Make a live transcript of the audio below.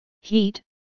Heat,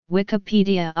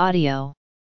 Wikipedia audio.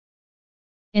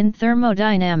 In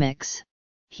thermodynamics,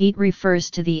 heat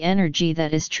refers to the energy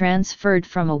that is transferred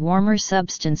from a warmer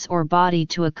substance or body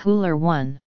to a cooler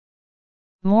one.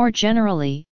 More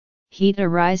generally, heat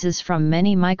arises from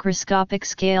many microscopic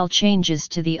scale changes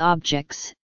to the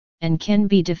objects, and can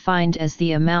be defined as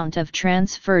the amount of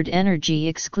transferred energy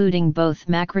excluding both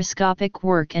macroscopic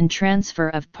work and transfer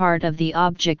of part of the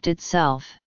object itself.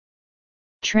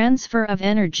 Transfer of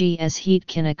energy as heat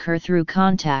can occur through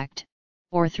contact,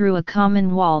 or through a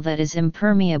common wall that is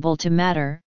impermeable to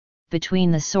matter,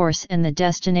 between the source and the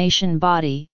destination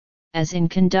body, as in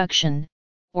conduction,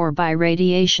 or by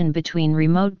radiation between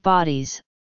remote bodies,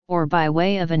 or by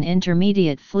way of an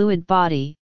intermediate fluid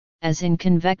body, as in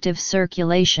convective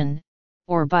circulation,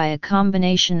 or by a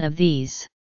combination of these.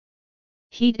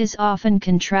 Heat is often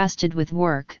contrasted with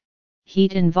work.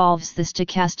 Heat involves the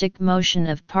stochastic motion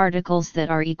of particles that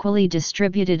are equally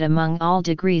distributed among all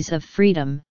degrees of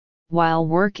freedom, while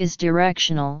work is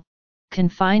directional,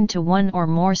 confined to one or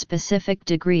more specific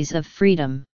degrees of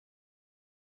freedom.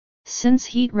 Since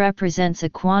heat represents a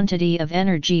quantity of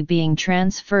energy being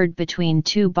transferred between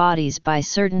two bodies by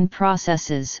certain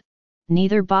processes,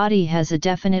 neither body has a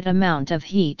definite amount of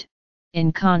heat.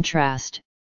 In contrast,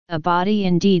 a body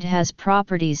indeed has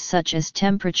properties such as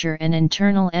temperature and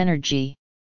internal energy.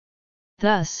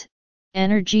 Thus,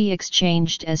 energy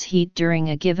exchanged as heat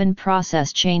during a given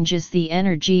process changes the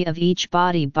energy of each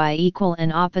body by equal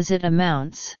and opposite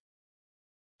amounts.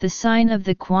 The sign of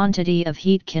the quantity of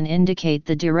heat can indicate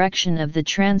the direction of the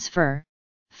transfer,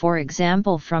 for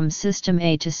example from system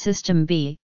A to system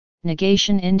B.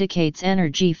 Negation indicates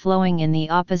energy flowing in the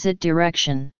opposite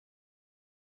direction.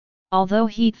 Although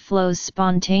heat flows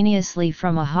spontaneously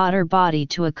from a hotter body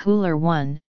to a cooler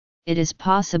one, it is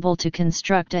possible to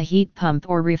construct a heat pump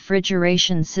or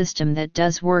refrigeration system that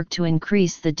does work to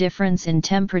increase the difference in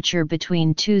temperature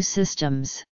between two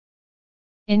systems.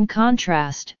 In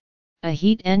contrast, a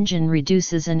heat engine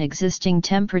reduces an existing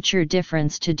temperature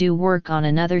difference to do work on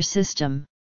another system.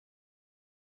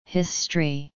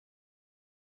 History.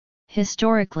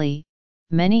 Historically,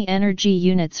 many energy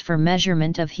units for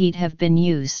measurement of heat have been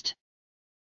used.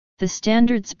 The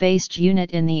standards-based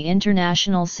unit in the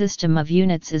international system of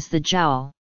units is the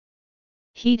joule.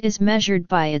 Heat is measured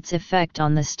by its effect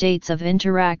on the states of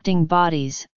interacting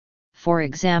bodies, for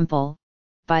example,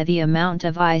 by the amount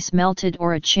of ice melted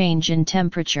or a change in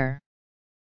temperature.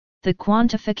 The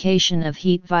quantification of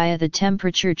heat via the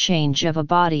temperature change of a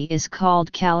body is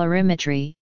called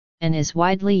calorimetry, and is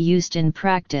widely used in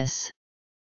practice.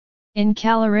 In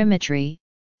calorimetry,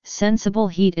 sensible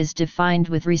heat is defined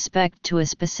with respect to a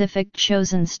specific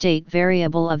chosen state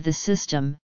variable of the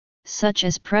system, such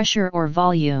as pressure or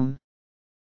volume.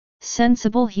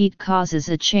 Sensible heat causes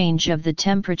a change of the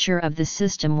temperature of the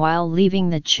system while leaving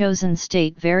the chosen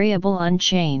state variable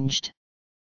unchanged.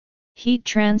 Heat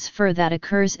transfer that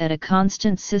occurs at a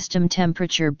constant system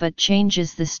temperature but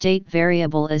changes the state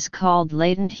variable is called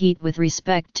latent heat with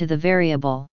respect to the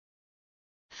variable.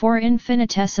 For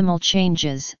infinitesimal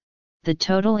changes, the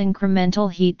total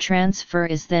incremental heat transfer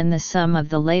is then the sum of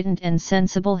the latent and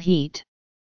sensible heat.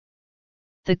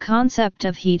 The concept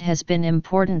of heat has been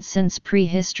important since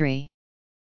prehistory.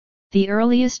 The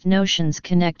earliest notions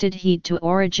connected heat to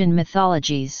origin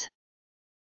mythologies.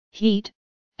 Heat,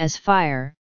 as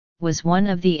fire, was one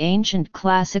of the ancient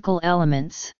classical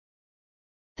elements.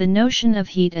 The notion of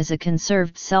heat as a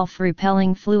conserved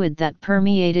self-repelling fluid that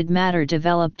permeated matter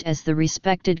developed as the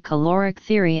respected caloric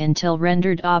theory until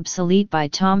rendered obsolete by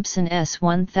Thomson's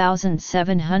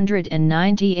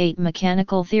 1798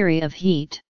 mechanical theory of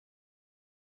heat.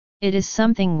 It is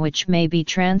something which may be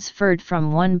transferred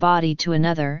from one body to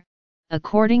another.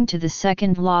 According to the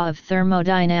second law of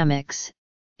thermodynamics,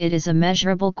 it is a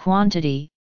measurable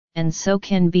quantity, and so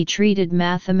can be treated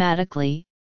mathematically.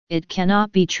 It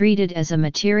cannot be treated as a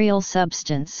material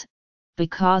substance,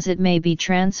 because it may be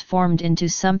transformed into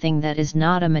something that is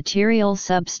not a material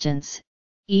substance,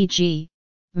 e.g.,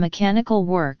 mechanical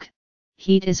work.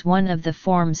 Heat is one of the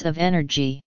forms of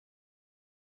energy.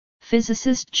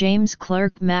 Physicist James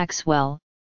Clerk Maxwell,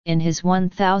 in his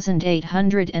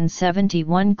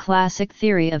 1871 classic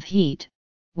theory of heat,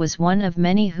 was one of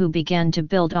many who began to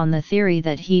build on the theory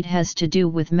that heat has to do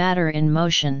with matter in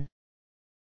motion.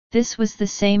 This was the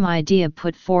same idea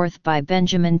put forth by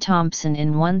Benjamin Thompson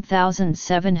in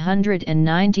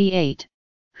 1798,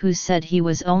 who said he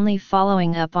was only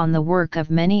following up on the work of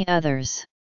many others.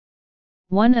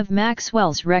 One of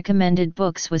Maxwell's recommended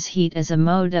books was Heat as a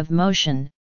Mode of Motion,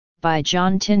 by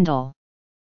John Tyndall.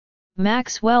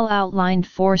 Maxwell outlined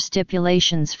 4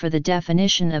 stipulations for the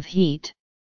definition of heat.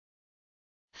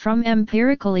 From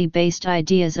empirically based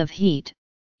ideas of heat,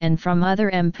 and from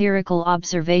other empirical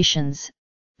observations,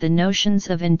 the notions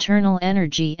of internal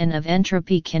energy and of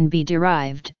entropy can be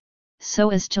derived, so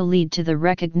as to lead to the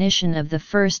recognition of the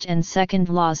first and second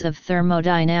laws of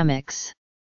thermodynamics.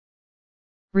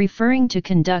 Referring to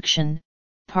conduction,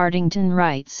 Partington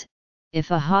writes,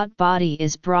 if a hot body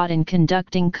is brought in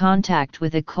conducting contact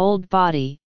with a cold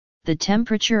body, the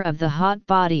temperature of the hot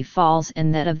body falls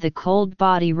and that of the cold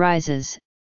body rises,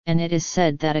 and it is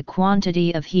said that a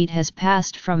quantity of heat has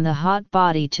passed from the hot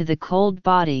body to the cold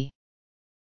body.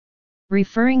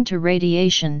 Referring to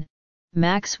radiation,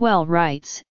 Maxwell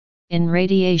writes, in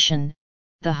radiation,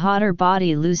 the hotter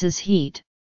body loses heat,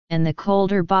 and the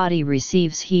colder body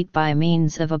receives heat by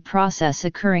means of a process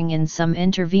occurring in some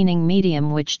intervening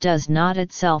medium which does not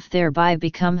itself thereby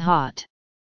become hot.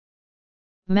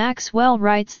 Maxwell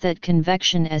writes that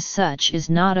convection as such is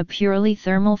not a purely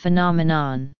thermal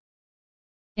phenomenon.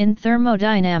 In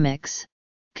thermodynamics,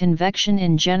 convection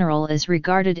in general is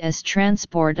regarded as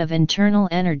transport of internal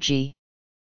energy.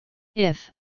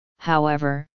 If,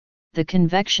 however, the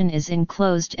convection is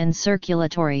enclosed and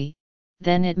circulatory,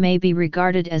 then it may be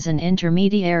regarded as an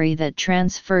intermediary that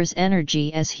transfers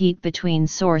energy as heat between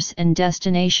source and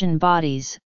destination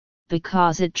bodies,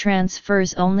 because it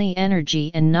transfers only energy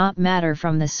and not matter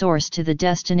from the source to the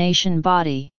destination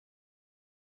body.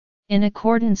 In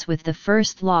accordance with the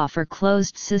first law for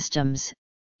closed systems,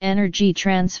 energy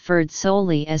transferred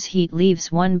solely as heat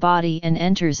leaves one body and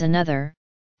enters another,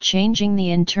 changing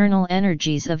the internal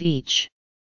energies of each.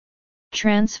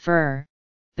 Transfer,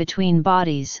 between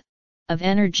bodies, of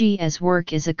energy as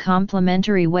work is a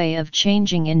complementary way of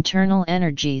changing internal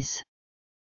energies.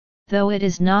 Though it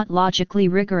is not logically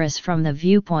rigorous from the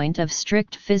viewpoint of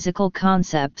strict physical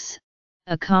concepts,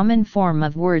 a common form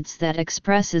of words that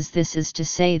expresses this is to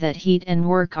say that heat and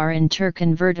work are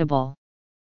interconvertible.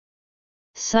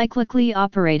 Cyclically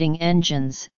operating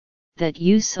engines, that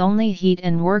use only heat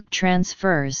and work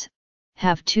transfers,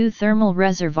 have two thermal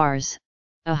reservoirs,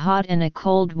 a hot and a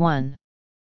cold one.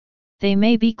 They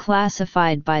may be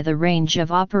classified by the range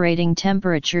of operating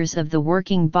temperatures of the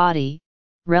working body,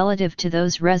 relative to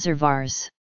those reservoirs.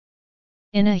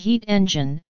 In a heat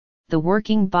engine, the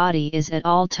working body is at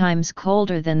all times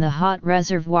colder than the hot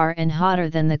reservoir and hotter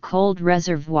than the cold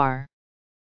reservoir.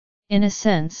 In a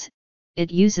sense,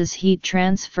 it uses heat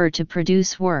transfer to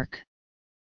produce work.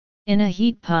 In a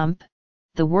heat pump,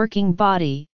 the working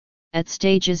body, at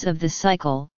stages of the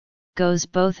cycle, goes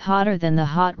both hotter than the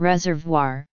hot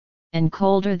reservoir, and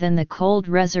colder than the cold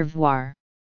reservoir.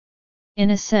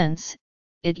 In a sense,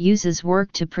 it uses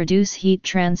work to produce heat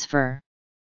transfer.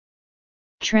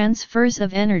 Transfers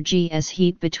of energy as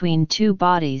heat between two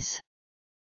bodies.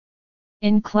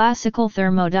 In classical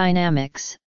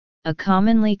thermodynamics, a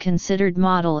commonly considered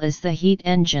model is the heat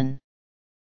engine.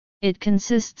 It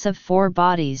consists of four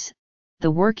bodies: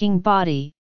 the working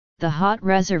body, the hot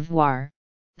reservoir,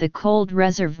 the cold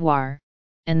reservoir,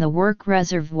 and the work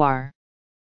reservoir.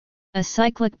 A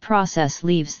cyclic process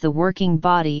leaves the working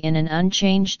body in an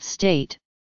unchanged state,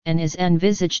 and is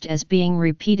envisaged as being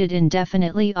repeated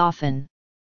indefinitely often.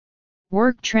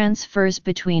 Work transfers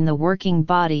between the working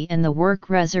body and the work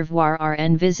reservoir are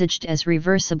envisaged as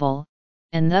reversible,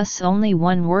 and thus only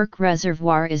one work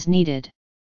reservoir is needed.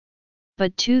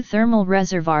 But two thermal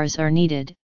reservoirs are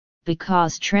needed,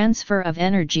 because transfer of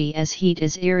energy as heat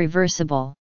is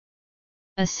irreversible.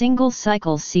 A single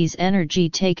cycle sees energy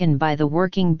taken by the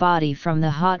working body from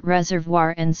the hot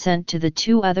reservoir and sent to the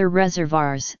two other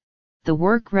reservoirs, the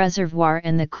work reservoir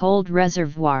and the cold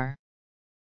reservoir.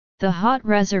 The hot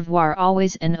reservoir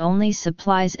always and only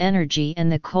supplies energy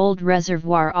and the cold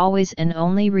reservoir always and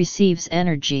only receives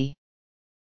energy.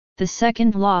 The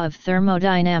second law of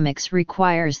thermodynamics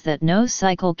requires that no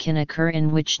cycle can occur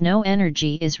in which no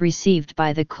energy is received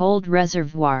by the cold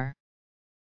reservoir.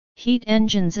 Heat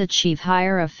engines achieve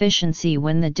higher efficiency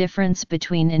when the difference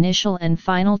between initial and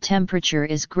final temperature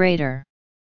is greater.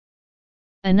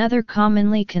 Another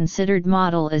commonly considered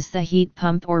model is the heat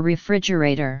pump or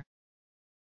refrigerator.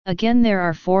 Again, there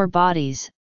are four bodies: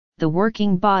 the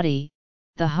working body,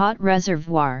 the hot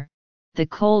reservoir, the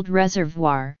cold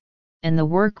reservoir, and the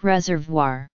work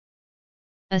reservoir.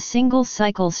 A single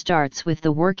cycle starts with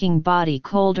the working body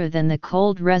colder than the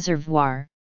cold reservoir,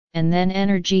 and then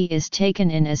energy is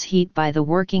taken in as heat by the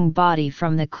working body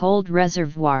from the cold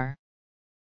reservoir.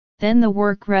 Then the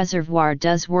work reservoir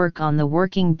does work on the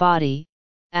working body,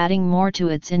 adding more to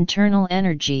its internal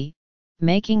energy,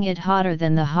 making it hotter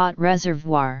than the hot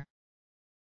reservoir.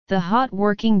 The hot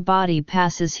working body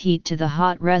passes heat to the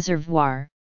hot reservoir,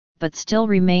 but still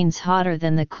remains hotter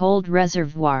than the cold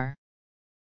reservoir.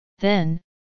 Then,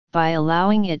 by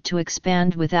allowing it to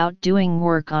expand without doing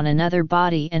work on another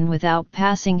body and without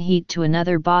passing heat to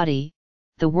another body,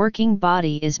 the working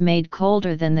body is made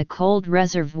colder than the cold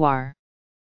reservoir.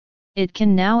 It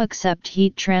can now accept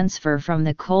heat transfer from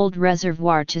the cold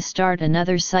reservoir to start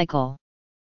another cycle.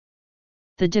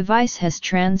 The device has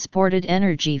transported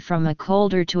energy from a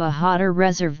colder to a hotter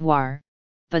reservoir,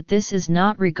 but this is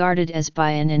not regarded as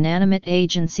by an inanimate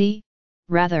agency,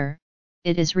 rather,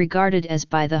 it is regarded as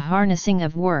by the harnessing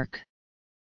of work.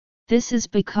 This is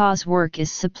because work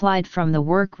is supplied from the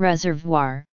work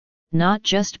reservoir, not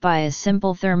just by a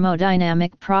simple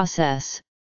thermodynamic process,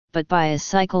 but by a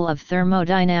cycle of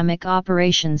thermodynamic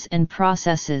operations and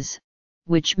processes,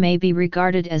 which may be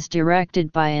regarded as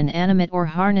directed by an animate or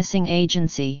harnessing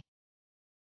agency.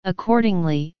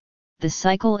 Accordingly, the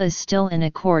cycle is still in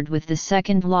accord with the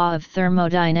second law of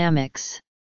thermodynamics.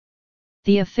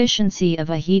 The efficiency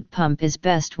of a heat pump is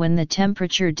best when the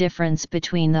temperature difference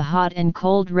between the hot and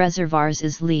cold reservoirs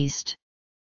is least.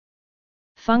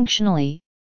 Functionally,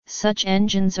 such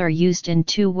engines are used in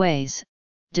two ways,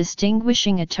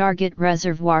 distinguishing a target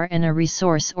reservoir and a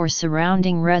resource or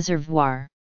surrounding reservoir.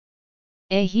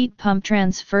 A heat pump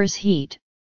transfers heat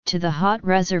to the hot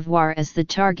reservoir as the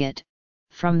target,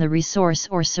 from the resource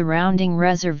or surrounding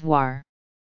reservoir.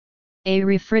 A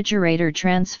refrigerator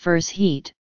transfers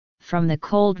heat from the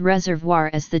cold reservoir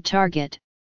as the target,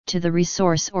 to the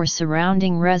resource or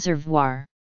surrounding reservoir.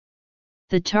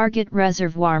 The target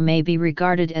reservoir may be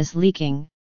regarded as leaking.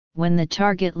 When the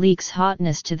target leaks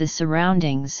hotness to the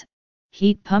surroundings,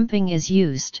 heat pumping is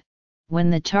used. When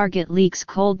the target leaks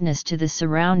coldness to the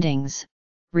surroundings,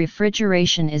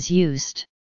 refrigeration is used.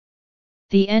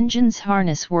 The engines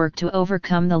harness work to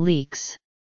overcome the leaks.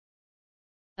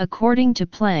 According to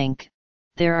Planck,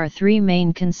 there are three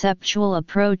main conceptual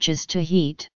approaches to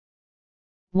heat.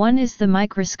 One is the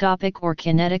microscopic or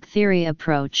kinetic theory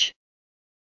approach.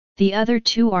 The other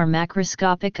two are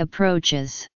macroscopic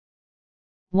approaches.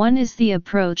 One is the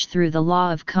approach through the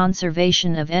law of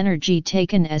conservation of energy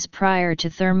taken as prior to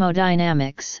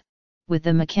thermodynamics, with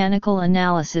the mechanical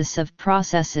analysis of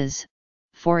processes,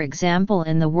 for example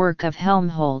in the work of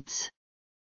Helmholtz.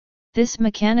 This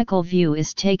mechanical view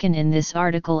is taken in this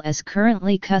article as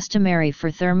currently customary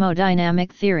for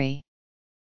thermodynamic theory.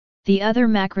 The other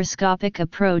macroscopic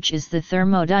approach is the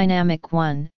thermodynamic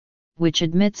one, which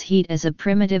admits heat as a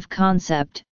primitive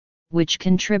concept, which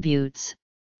contributes,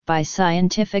 by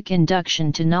scientific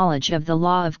induction to knowledge of the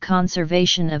law of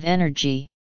conservation of energy.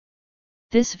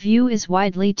 This view is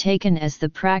widely taken as the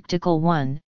practical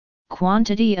one,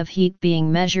 quantity of heat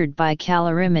being measured by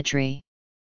calorimetry.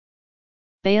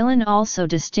 Balin also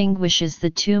distinguishes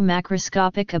the two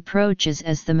macroscopic approaches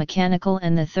as the mechanical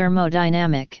and the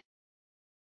thermodynamic.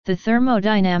 The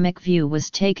thermodynamic view was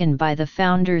taken by the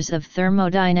founders of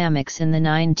thermodynamics in the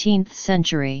 19th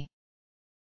century.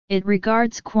 It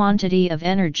regards quantity of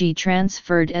energy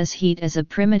transferred as heat as a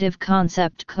primitive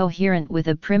concept coherent with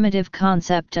a primitive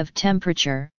concept of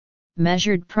temperature,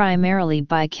 measured primarily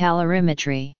by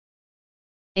calorimetry.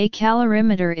 A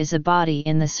calorimeter is a body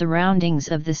in the surroundings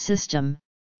of the system,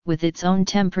 with its own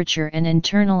temperature and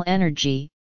internal energy.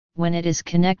 When it is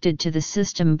connected to the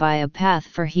system by a path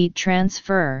for heat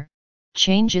transfer,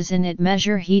 changes in it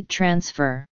measure heat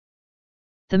transfer.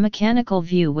 The mechanical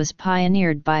view was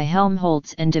pioneered by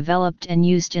Helmholtz and developed and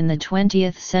used in the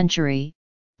 20th century,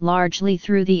 largely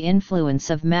through the influence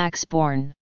of Max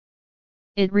Born.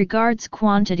 It regards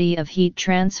quantity of heat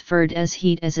transferred as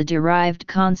heat as a derived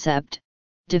concept,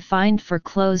 defined for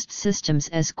closed systems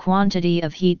as quantity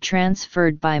of heat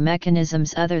transferred by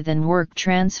mechanisms other than work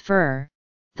transfer,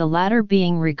 the latter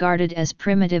being regarded as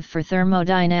primitive for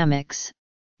thermodynamics,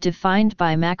 defined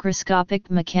by macroscopic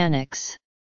mechanics.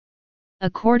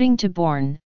 According to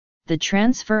Born, the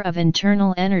transfer of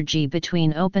internal energy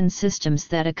between open systems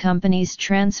that accompanies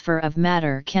transfer of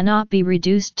matter cannot be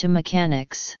reduced to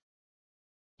mechanics.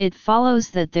 It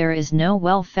follows that there is no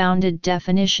well-founded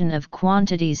definition of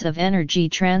quantities of energy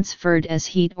transferred as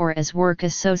heat or as work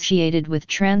associated with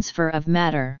transfer of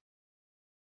matter.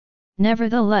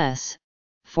 Nevertheless,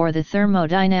 for the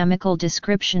thermodynamical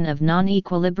description of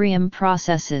non-equilibrium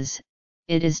processes,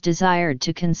 it is desired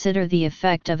to consider the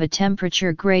effect of a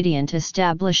temperature gradient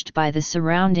established by the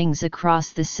surroundings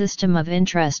across the system of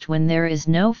interest when there is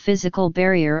no physical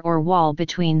barrier or wall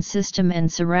between system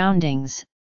and surroundings,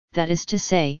 that is to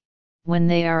say, when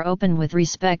they are open with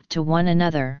respect to one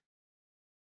another.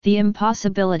 The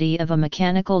impossibility of a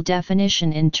mechanical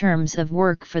definition in terms of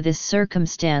work for this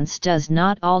circumstance does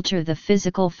not alter the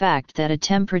physical fact that a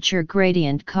temperature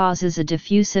gradient causes a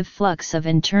diffusive flux of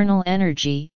internal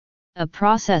energy, a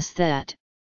process that,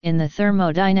 in the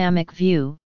thermodynamic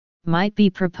view, might be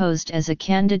proposed as a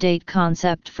candidate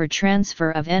concept for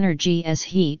transfer of energy as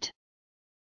heat.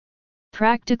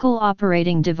 Practical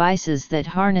operating devices that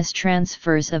harness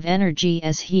transfers of energy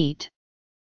as heat.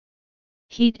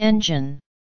 Heat engine.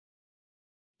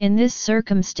 In this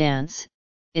circumstance,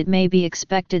 it may be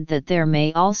expected that there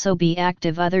may also be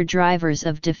active other drivers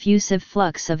of diffusive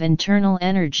flux of internal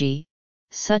energy,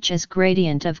 such as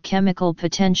gradient of chemical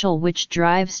potential which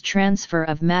drives transfer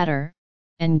of matter,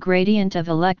 and gradient of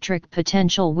electric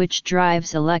potential which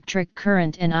drives electric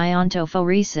current and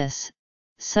iontophoresis.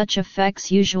 Such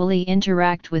effects usually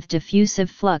interact with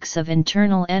diffusive flux of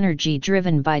internal energy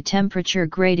driven by temperature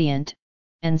gradient,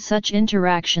 and such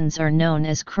interactions are known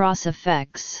as cross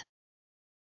effects.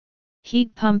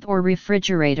 Heat pump or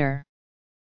refrigerator.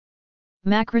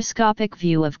 Macroscopic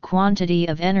view of quantity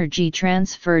of energy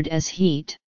transferred as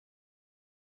heat.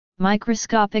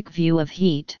 Microscopic view of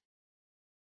heat.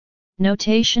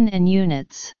 Notation and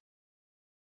units.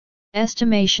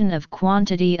 Estimation of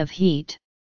quantity of heat.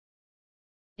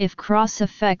 If cross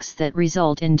effects that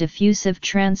result in diffusive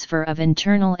transfer of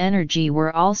internal energy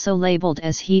were also labeled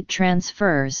as heat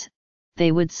transfers,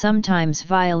 they would sometimes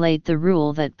violate the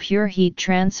rule that pure heat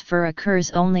transfer occurs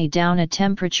only down a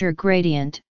temperature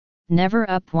gradient, never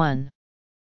up one.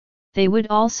 They would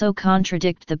also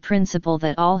contradict the principle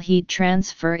that all heat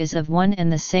transfer is of one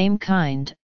and the same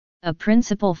kind, a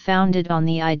principle founded on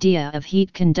the idea of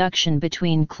heat conduction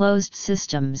between closed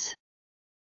systems.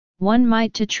 One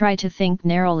might try to think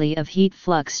narrowly of heat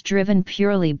flux driven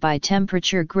purely by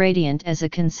temperature gradient as a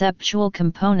conceptual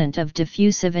component of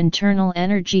diffusive internal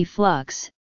energy flux.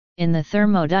 In the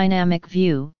thermodynamic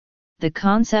view, the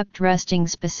concept resting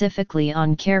specifically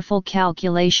on careful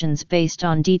calculations based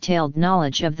on detailed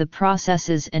knowledge of the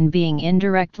processes and being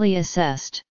indirectly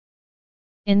assessed.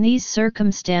 In these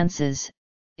circumstances,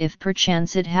 if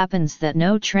perchance it happens that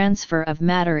no transfer of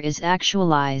matter is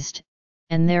actualized,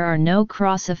 and there are no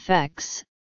cross effects,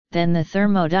 then the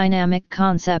thermodynamic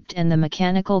concept and the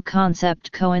mechanical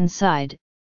concept coincide,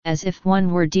 as if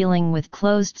one were dealing with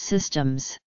closed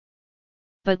systems.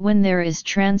 But when there is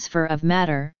transfer of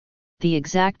matter, the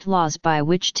exact laws by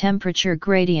which temperature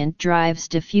gradient drives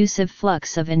diffusive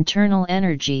flux of internal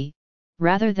energy,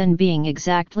 rather than being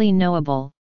exactly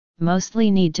knowable,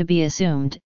 mostly need to be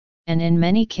assumed, and in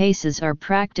many cases are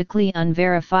practically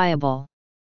unverifiable.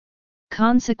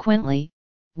 Consequently,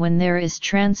 when there is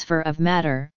transfer of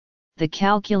matter, the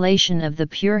calculation of the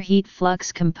pure heat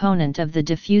flux component of the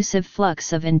diffusive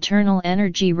flux of internal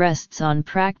energy rests on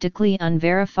practically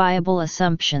unverifiable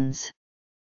assumptions.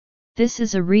 This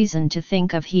is a reason to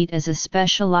think of heat as a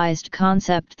specialized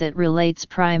concept that relates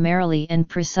primarily and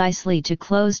precisely to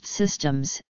closed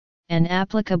systems, and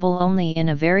applicable only in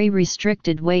a very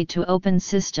restricted way to open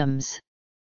systems.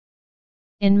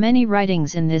 In many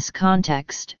writings in this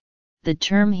context, the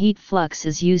term heat flux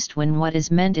is used when what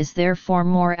is meant is therefore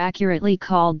more accurately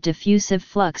called diffusive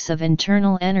flux of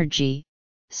internal energy.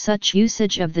 Such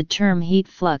usage of the term heat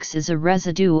flux is a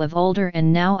residue of older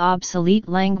and now obsolete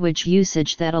language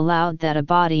usage that allowed that a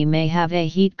body may have a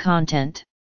heat content.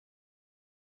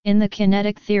 In the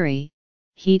kinetic theory,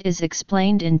 heat is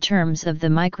explained in terms of the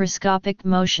microscopic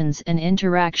motions and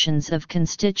interactions of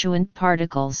constituent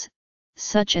particles,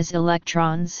 such as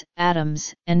electrons,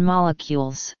 atoms, and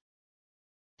molecules.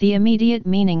 The immediate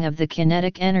meaning of the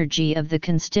kinetic energy of the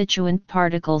constituent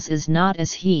particles is not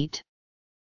as heat.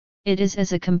 It is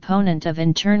as a component of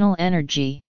internal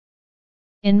energy.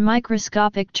 In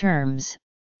microscopic terms,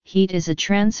 heat is a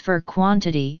transfer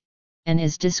quantity, and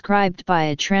is described by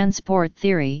a transport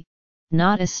theory,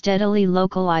 not a steadily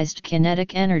localized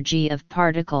kinetic energy of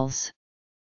particles.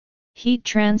 Heat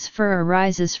transfer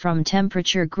arises from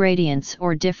temperature gradients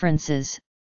or differences,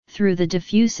 through the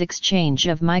diffuse exchange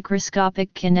of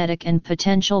microscopic kinetic and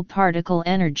potential particle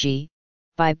energy,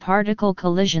 by particle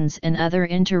collisions and other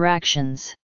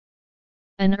interactions.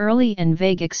 An early and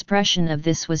vague expression of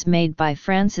this was made by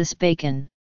Francis Bacon.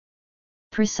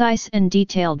 Precise and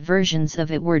detailed versions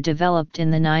of it were developed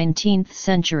in the 19th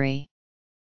century.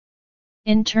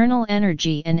 Internal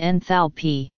energy and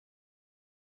enthalpy.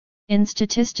 In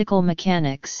statistical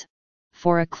mechanics,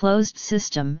 for a closed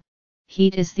system,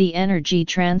 heat is the energy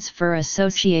transfer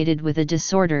associated with a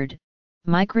disordered,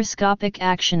 microscopic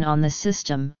action on the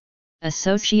system,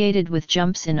 associated with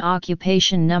jumps in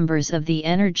occupation numbers of the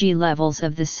energy levels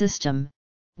of the system,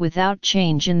 without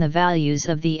change in the values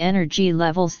of the energy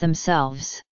levels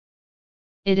themselves.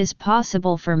 It is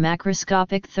possible for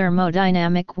macroscopic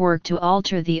thermodynamic work to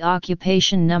alter the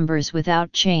occupation numbers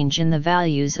without change in the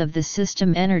values of the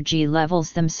system energy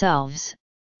levels themselves,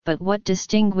 but what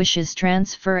distinguishes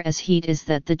transfer as heat is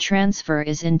that the transfer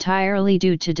is entirely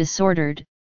due to disordered,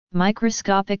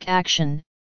 Microscopic action,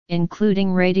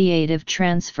 including radiative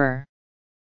transfer.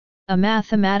 A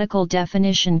mathematical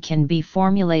definition can be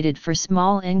formulated for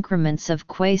small increments of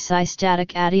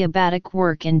quasi-static adiabatic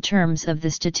work in terms of the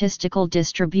statistical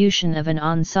distribution of an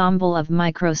ensemble of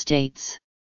microstates.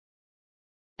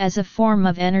 As a form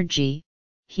of energy,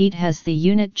 heat has the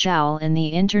unit joule in the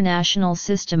International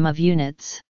System of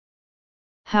Units.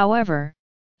 However,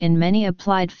 in many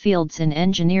applied fields in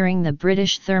engineering, the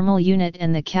British thermal unit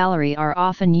and the calorie are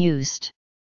often used.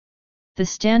 The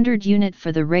standard unit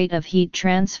for the rate of heat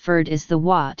transferred is the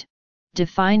watt,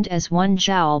 defined as 1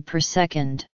 joule per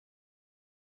second.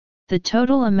 The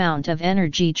total amount of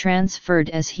energy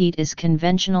transferred as heat is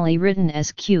conventionally written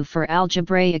as Q for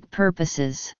algebraic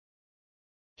purposes.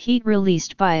 Heat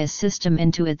released by a system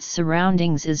into its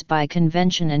surroundings is by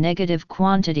convention a negative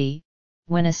quantity.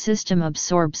 When a system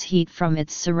absorbs heat from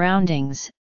its surroundings,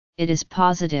 it is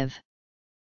positive.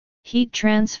 Heat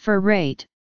transfer rate,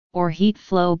 or heat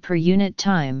flow per unit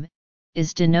time,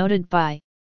 is denoted by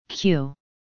Q.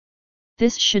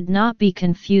 This should not be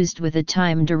confused with a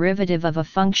time derivative of a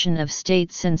function of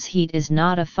state, since heat is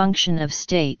not a function of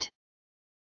state.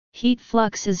 Heat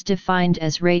flux is defined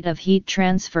as rate of heat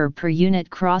transfer per unit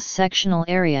cross-sectional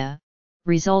area,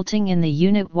 resulting in the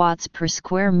unit watts per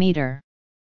square meter.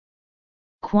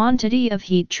 Quantity of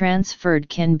heat transferred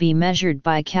can be measured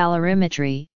by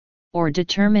calorimetry, or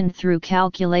determined through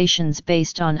calculations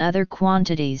based on other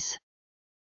quantities.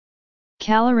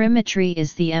 Calorimetry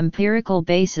is the empirical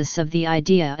basis of the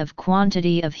idea of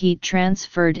quantity of heat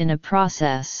transferred in a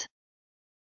process.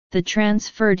 The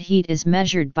transferred heat is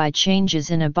measured by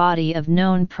changes in a body of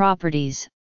known properties,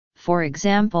 for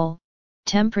example,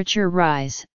 temperature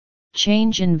rise,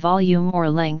 change in volume or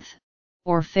length,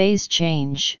 or phase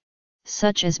change,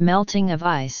 such as melting of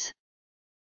ice.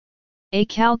 A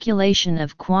calculation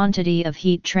of quantity of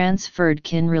heat transferred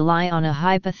can rely on a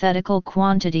hypothetical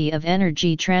quantity of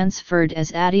energy transferred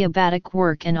as adiabatic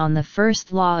work and on the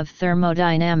first law of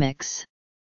thermodynamics.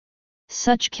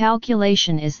 Such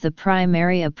calculation is the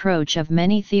primary approach of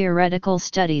many theoretical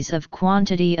studies of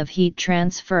quantity of heat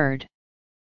transferred.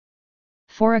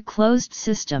 For a closed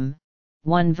system,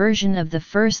 one version of the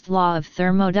first law of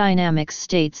thermodynamics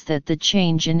states that the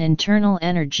change in internal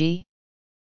energy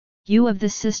U of the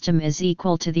system is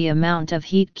equal to the amount of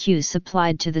heat Q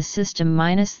supplied to the system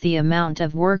minus the amount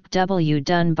of work W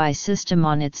done by system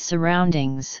on its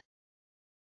surroundings.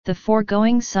 The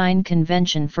foregoing sign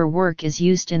convention for work is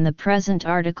used in the present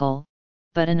article,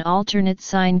 but an alternate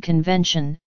sign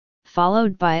convention,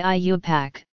 followed by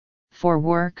IUPAC, for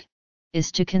work,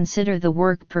 is to consider the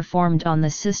work performed on the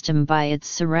system by its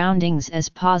surroundings as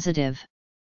positive.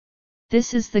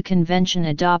 This is the convention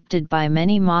adopted by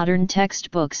many modern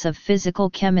textbooks of physical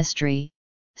chemistry,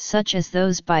 such as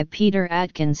those by Peter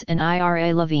Atkins and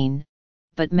Ira Levine,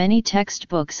 but many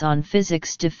textbooks on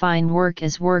physics define work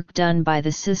as work done by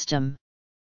the system.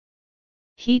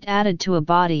 Heat added to a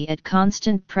body at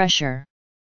constant pressure.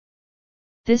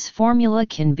 This formula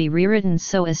can be rewritten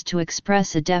so as to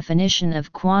express a definition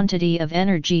of quantity of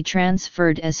energy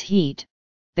transferred as heat,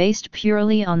 based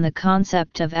purely on the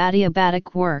concept of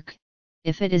adiabatic work,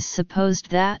 if it is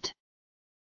supposed that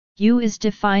U is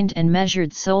defined and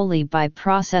measured solely by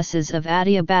processes of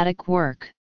adiabatic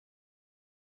work.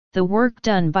 The work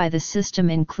done by the system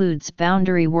includes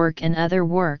boundary work and other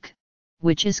work,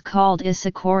 which is called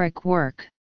isochoric work.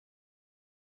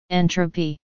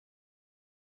 Entropy.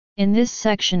 In this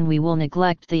section we will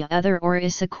neglect the other or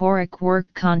isochoric work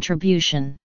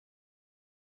contribution.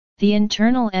 The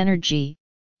internal energy,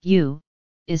 U,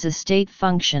 is a state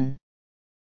function.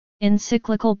 In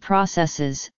cyclical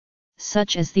processes,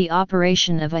 such as the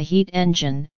operation of a heat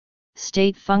engine,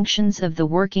 state functions of the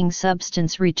working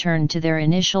substance return to their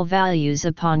initial values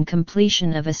upon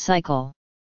completion of a cycle.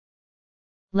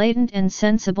 Latent and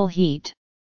sensible heat.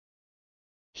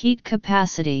 Heat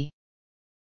capacity.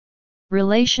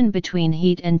 Relation between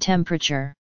heat and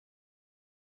temperature.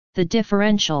 The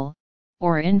differential,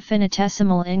 or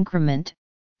infinitesimal increment,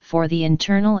 for the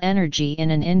internal energy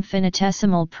in an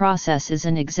infinitesimal process is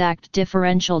an exact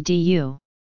differential du.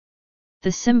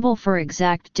 The symbol for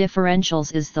exact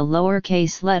differentials is the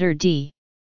lowercase letter d.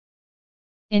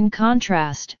 In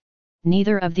contrast,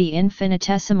 neither of the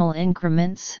infinitesimal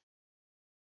increments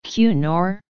q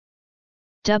nor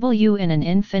w in an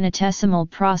infinitesimal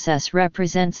process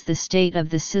represents the state of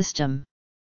the system.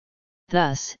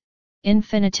 Thus,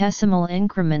 infinitesimal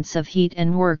increments of heat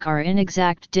and work are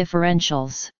inexact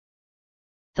differentials.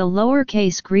 The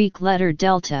lowercase Greek letter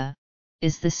delta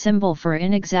is the symbol for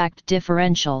inexact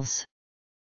differentials.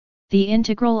 The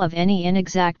integral of any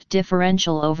inexact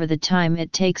differential over the time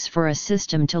it takes for a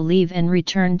system to leave and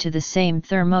return to the same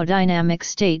thermodynamic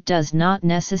state does not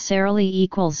necessarily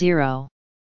equal zero.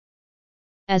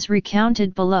 As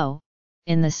recounted below,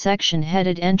 in the section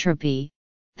headed Entropy,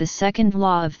 the second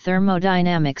law of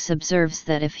thermodynamics observes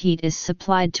that if heat is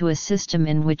supplied to a system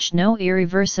in which no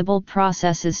irreversible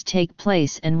processes take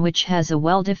place and which has a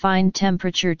well-defined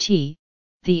temperature T,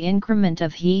 the increment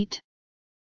of heat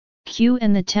Q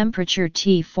and the temperature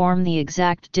T form the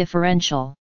exact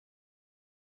differential.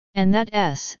 And that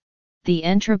S, the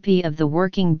entropy of the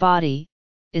working body,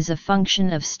 is a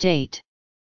function of state.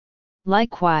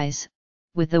 Likewise,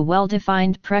 with a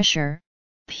well-defined pressure,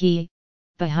 P,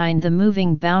 behind the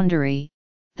moving boundary,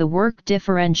 the work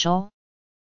differential,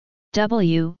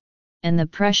 W, and the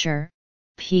pressure,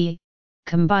 P,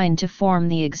 combine to form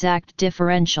the exact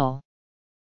differential.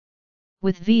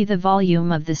 With V the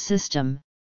volume of the system,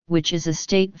 which is a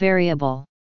state variable.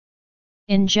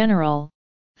 In general,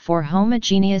 for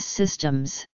homogeneous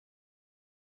systems.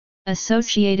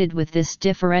 Associated with this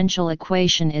differential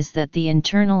equation is that the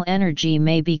internal energy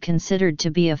may be considered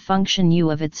to be a function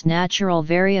U of its natural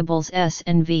variables S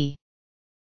and V.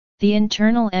 The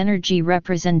internal energy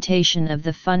representation of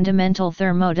the fundamental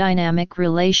thermodynamic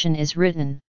relation is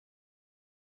written: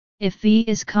 if V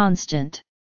is constant,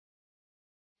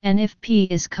 and if P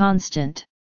is constant,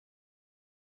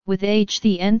 with H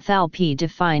the enthalpy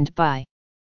defined by.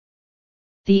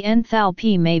 The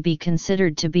enthalpy may be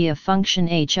considered to be a function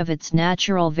H of its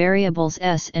natural variables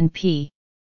S and P.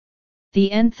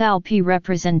 The enthalpy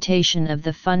representation of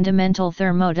the fundamental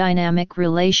thermodynamic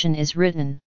relation is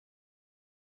written: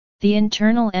 the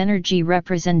internal energy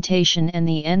representation and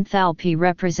the enthalpy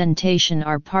representation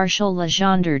are partial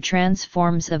Legendre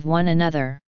transforms of one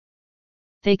another.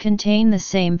 They contain the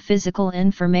same physical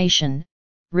information,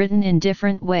 written in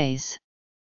different ways.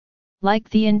 Like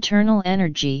the internal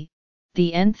energy,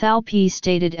 the enthalpy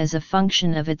stated as a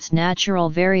function of its natural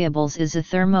variables is a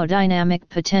thermodynamic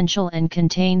potential and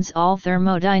contains all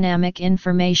thermodynamic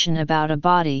information about a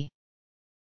body.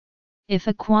 If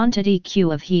a quantity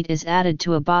Q of heat is added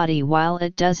to a body while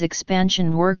it does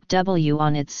expansion work W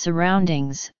on its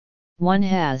surroundings, one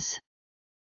has.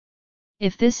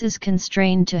 If this is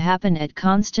constrained to happen at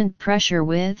constant pressure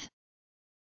with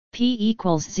P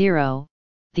equals 0,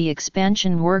 the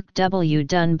expansion work W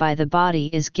done by the body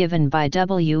is given by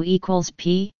W equals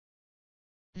P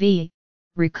V.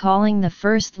 Recalling the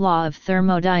first law of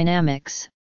thermodynamics,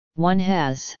 one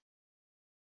has.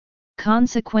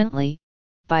 Consequently,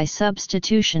 by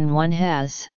substitution one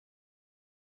has.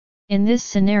 In this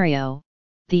scenario,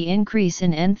 the increase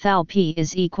in enthalpy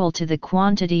is equal to the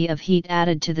quantity of heat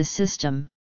added to the system.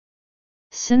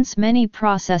 Since many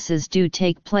processes do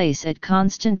take place at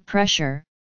constant pressure,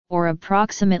 or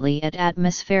approximately at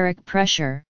atmospheric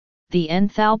pressure, the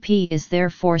enthalpy is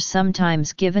therefore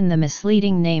sometimes given the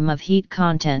misleading name of heat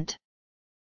content.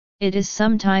 It is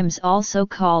sometimes also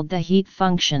called the heat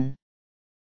function.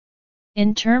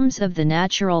 In terms of the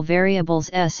natural variables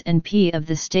S and P of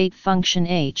the state function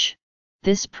H,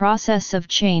 this process of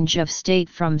change of state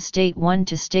from state 1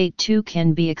 to state 2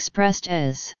 can be expressed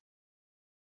as: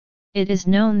 it is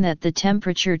known that the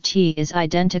temperature T is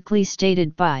identically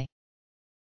stated by.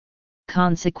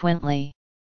 Consequently,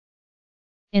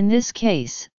 in this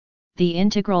case, the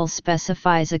integral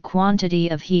specifies a quantity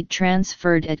of heat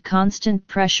transferred at constant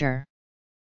pressure.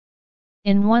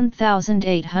 In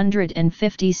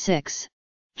 1856,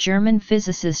 German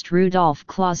physicist Rudolf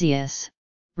Clausius,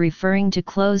 referring to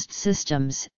closed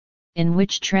systems, in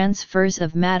which transfers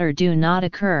of matter do not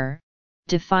occur,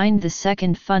 defined the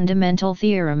second fundamental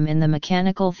theorem in the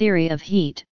mechanical theory of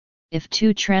heat: if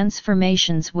two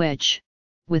transformations which,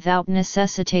 without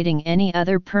necessitating any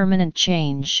other permanent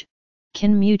change,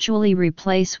 can mutually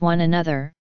replace one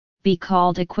another, be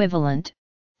called equivalent,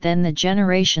 then the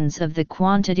generations of the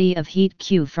quantity of heat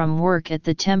Q from work at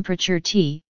the temperature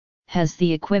T, has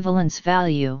the equivalence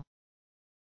value.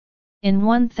 In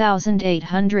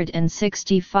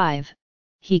 1865,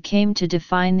 he came to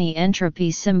define the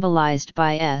entropy symbolized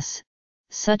by S,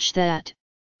 such that,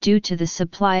 due to the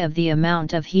supply of the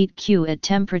amount of heat Q at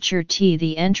temperature T,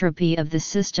 the entropy of the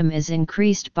system is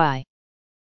increased by.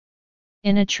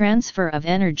 In a transfer of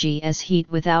energy as heat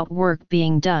without work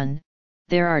being done,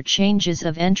 there are changes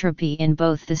of entropy in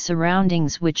both the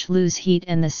surroundings which lose heat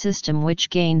and the system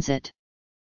which gains it.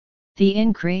 The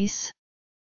increase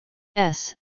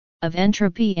S of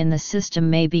entropy in the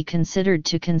system may be considered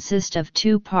to consist of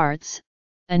two parts: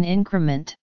 an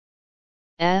increment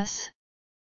S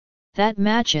that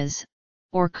matches,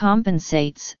 or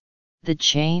compensates, the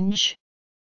change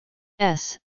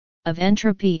S of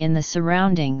entropy in the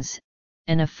surroundings,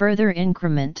 and a further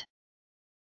increment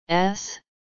S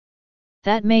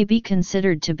that may be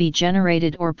considered to be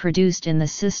generated or produced in the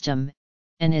system,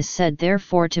 and is said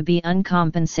therefore to be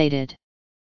uncompensated.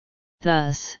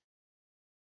 Thus,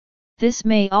 this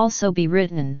may also be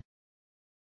written: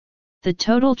 the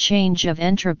total change of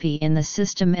entropy in the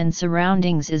system and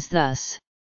surroundings is thus.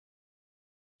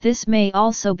 This may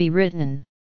also be written: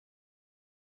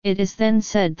 it is then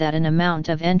said that an amount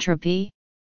of entropy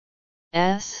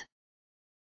S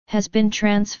has been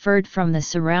transferred from the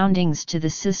surroundings to the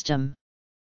system.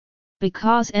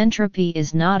 Because entropy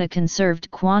is not a conserved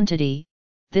quantity,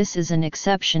 this is an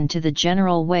exception to the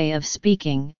general way of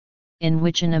speaking, in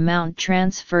which an amount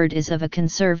transferred is of a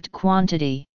conserved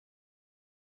quantity.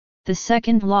 The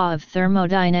second law of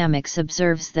thermodynamics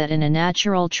observes that in a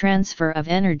natural transfer of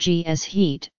energy as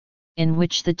heat, in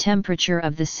which the temperature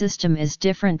of the system is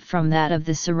different from that of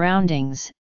the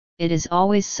surroundings, it is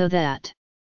always so that,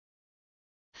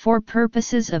 for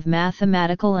purposes of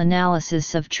mathematical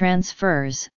analysis of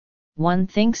transfers, one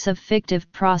thinks of fictive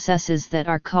processes that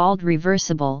are called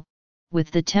reversible,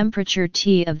 with the temperature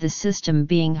T of the system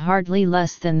being hardly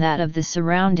less than that of the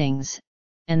surroundings,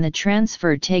 and the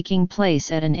transfer taking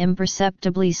place at an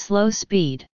imperceptibly slow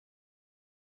speed.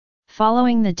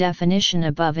 Following the definition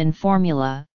above in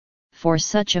formula, for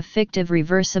such a fictive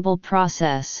reversible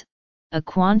process, a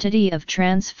quantity of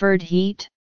transferred heat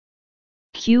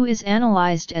Q is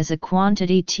analyzed as a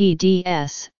quantity T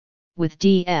ds, with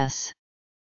ds.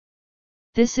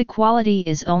 This equality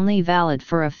is only valid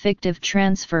for a fictive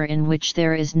transfer in which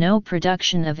there is no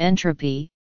production of entropy,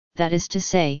 that is to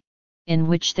say, in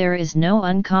which there is no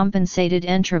uncompensated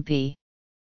entropy.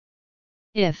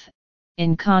 If,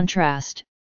 in contrast,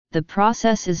 the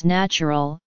process is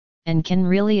natural, and can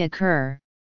really occur,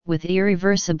 with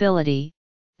irreversibility,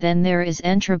 then there is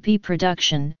entropy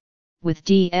production, with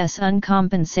ds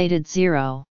uncompensated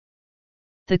zero.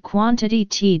 The quantity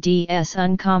Tds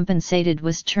uncompensated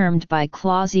was termed by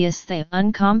Clausius the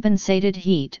uncompensated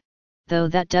heat, though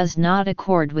that does not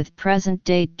accord with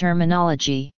present-day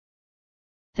terminology.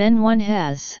 Then one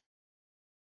has.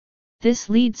 This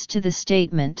leads to the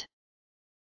statement,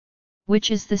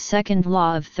 which is the second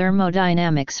law of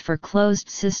thermodynamics for closed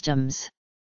systems.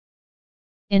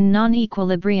 In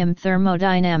non-equilibrium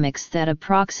thermodynamics that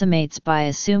approximates by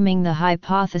assuming the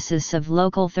hypothesis of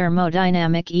local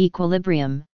thermodynamic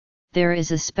equilibrium, there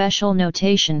is a special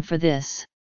notation for this.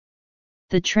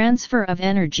 The transfer of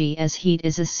energy as heat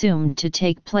is assumed to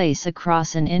take place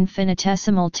across an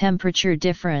infinitesimal temperature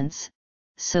difference,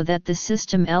 so that the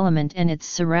system element and its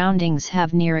surroundings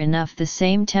have near enough the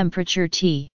same temperature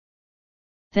T.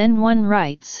 Then one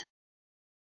writes,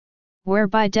 where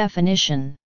by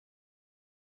definition,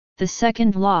 the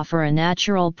second law for a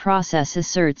natural process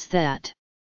asserts that.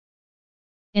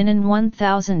 In an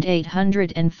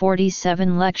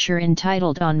 1847 lecture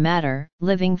entitled On Matter,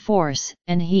 Living Force,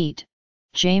 and Heat,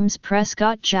 James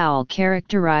Prescott Joule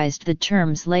characterized the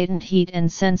terms latent heat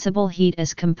and sensible heat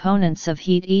as components of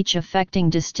heat each affecting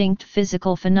distinct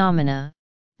physical phenomena,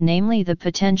 namely the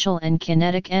potential and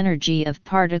kinetic energy of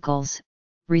particles,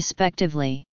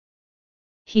 respectively.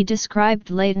 He described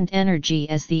latent energy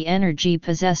as the energy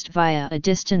possessed via a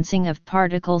distancing of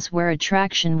particles where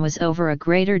attraction was over a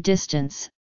greater distance,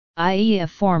 i.e. a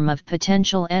form of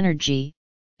potential energy,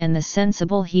 and the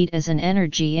sensible heat as an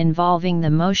energy involving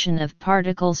the motion of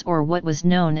particles or what was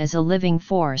known as a living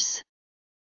force.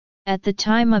 At the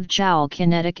time of Joule,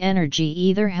 kinetic energy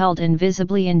either held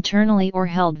invisibly internally or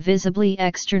held visibly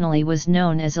externally was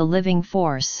known as a living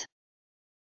force.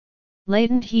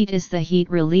 Latent heat is the heat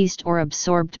released or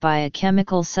absorbed by a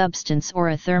chemical substance or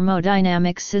a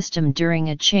thermodynamic system during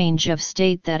a change of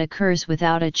state that occurs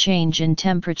without a change in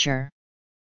temperature.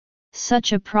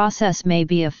 Such a process may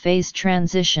be a phase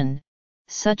transition,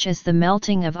 such as the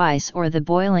melting of ice or the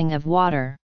boiling of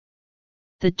water.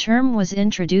 The term was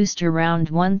introduced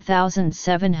around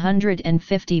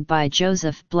 1750 by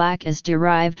Joseph Black as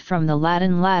derived from the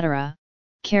Latin latera,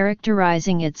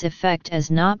 characterizing its effect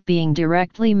as not being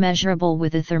directly measurable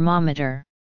with a thermometer.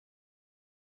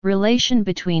 Relation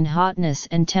between hotness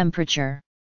and temperature.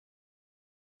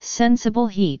 Sensible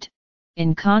heat,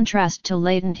 in contrast to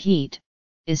latent heat,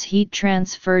 is heat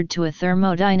transferred to a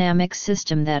thermodynamic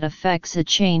system that affects a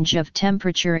change of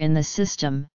temperature in the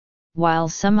system, while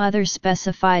some other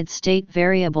specified state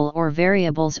variable or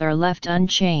variables are left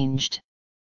unchanged.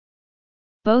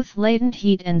 Both latent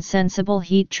heat and sensible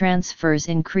heat transfers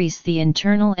increase the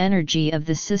internal energy of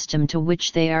the system to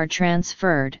which they are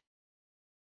transferred.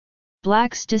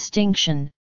 Black's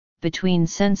distinction between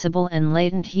sensible and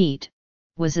latent heat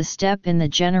was a step in the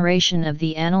generation of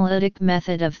the analytic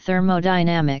method of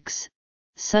thermodynamics,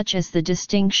 such as the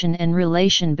distinction and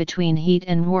relation between heat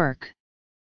and work.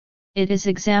 It is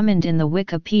examined in the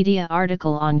Wikipedia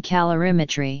article on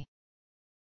calorimetry.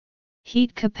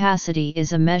 Heat capacity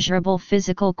is a measurable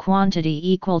physical quantity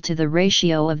equal to the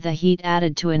ratio of the heat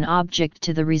added to an object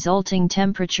to the resulting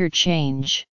temperature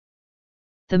change.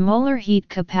 The molar heat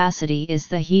capacity is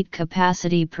the heat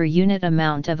capacity per unit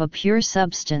amount of a pure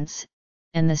substance,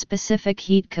 and the specific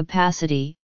heat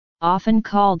capacity, often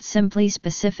called simply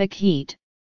specific heat,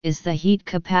 is the heat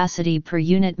capacity per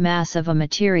unit mass of a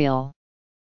material.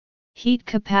 Heat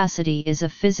capacity is a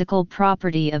physical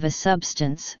property of a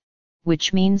substance,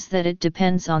 which means that it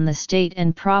depends on the state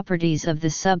and properties of the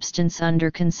substance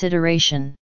under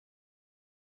consideration.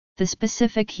 The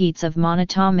specific heats of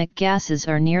monatomic gases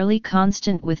are nearly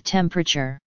constant with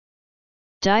temperature.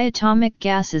 Diatomic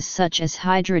gases such as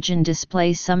hydrogen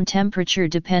display some temperature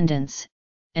dependence,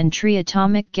 and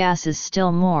triatomic gases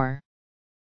still more.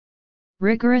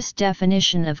 Rigorous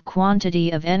definition of quantity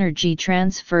of energy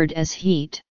transferred as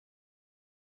heat.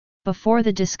 Before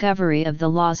the discovery of the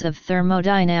laws of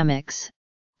thermodynamics,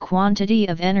 quantity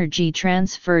of energy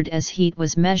transferred as heat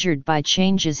was measured by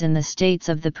changes in the states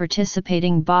of the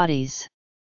participating bodies.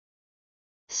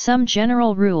 Some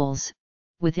general rules,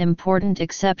 with important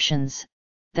exceptions,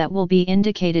 that will be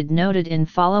noted in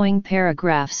following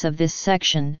paragraphs of this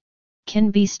section,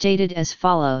 can be stated as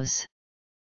follows.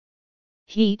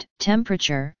 Heat,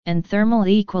 temperature, and thermal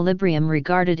equilibrium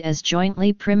regarded as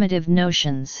jointly primitive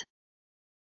notions.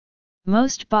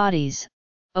 Most bodies,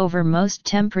 over most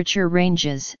temperature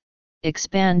ranges,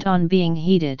 expand on being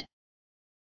heated.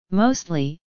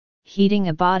 Mostly, heating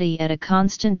a body at a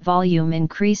constant volume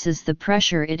increases the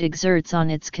pressure it exerts on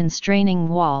its constraining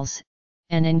walls,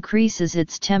 and increases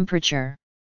its temperature.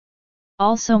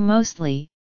 Also mostly,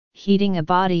 heating a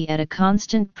body at a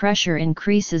constant pressure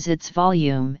increases its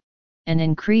volume, and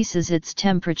increases its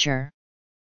temperature.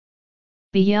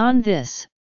 Beyond this,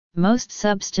 most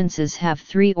substances have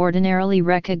three ordinarily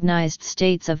recognized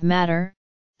states of matter,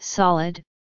 solid,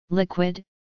 liquid,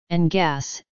 and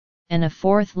gas, and a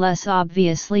fourth less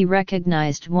obviously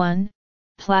recognized one,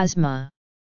 plasma.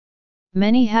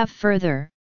 Many have further,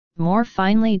 more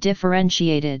finely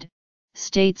differentiated,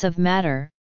 states of matter,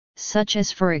 such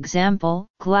as for example,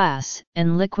 glass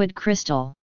and liquid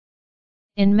crystal.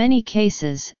 In many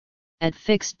cases, at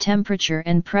fixed temperature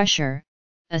and pressure,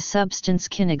 a substance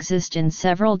can exist in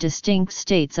several distinct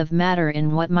states of matter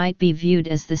in what might be viewed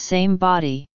as the same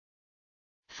body.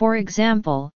 For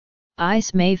example,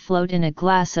 ice may float in a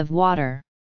glass of water.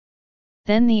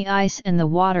 Then the ice and the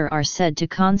water are said to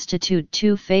constitute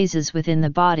two phases within the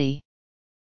body.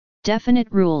 Definite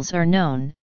rules are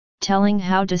known, telling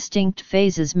how distinct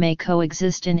phases may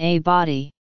coexist in a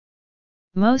body.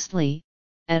 Mostly,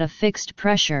 at a fixed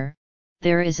pressure,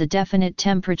 there is a definite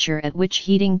temperature at which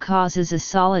heating causes a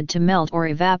solid to melt or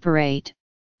evaporate,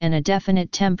 and a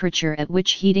definite temperature at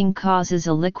which heating causes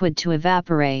a liquid to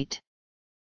evaporate.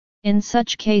 In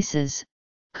such cases,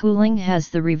 cooling has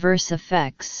the reverse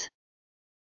effects.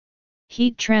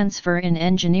 Heat transfer in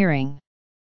engineering.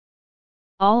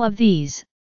 All of these,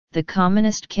 the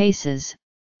commonest cases,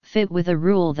 fit with a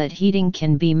rule that heating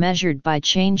can be measured by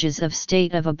changes of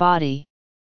state of a body.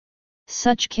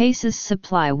 Such cases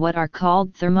supply what are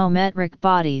called thermometric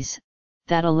bodies,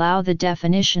 that allow the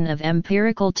definition of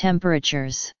empirical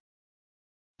temperatures.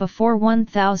 Before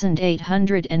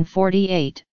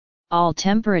 1848, all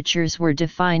temperatures were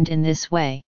defined in this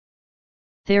way.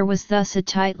 There was thus a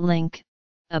tight link,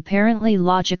 apparently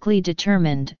logically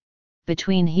determined,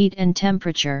 between heat and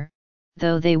temperature,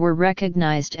 though they were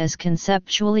recognized as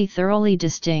conceptually thoroughly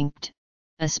distinct,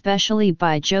 especially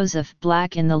by Joseph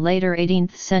Black in the later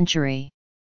 18th century.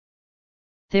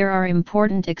 There are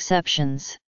important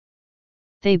exceptions.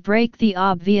 They break the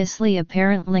obviously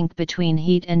apparent link between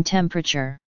heat and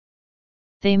temperature.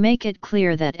 They make it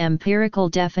clear that empirical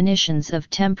definitions of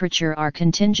temperature are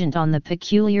contingent on the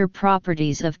peculiar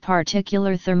properties of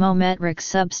particular thermometric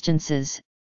substances,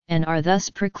 and are thus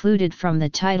precluded from the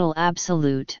title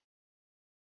absolute.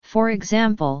 For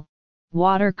example,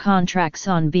 water contracts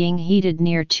on being heated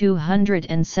near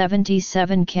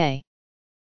 277 K.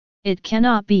 It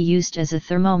cannot be used as a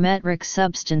thermometric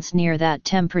substance near that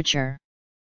temperature.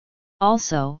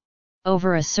 Also,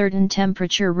 over a certain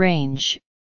temperature range,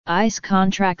 ice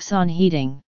contracts on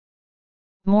heating.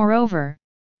 Moreover,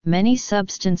 many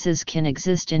substances can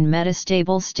exist in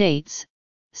metastable states,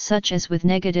 such as with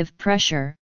negative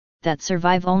pressure, that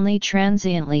survive only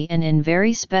transiently and in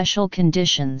very special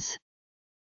conditions.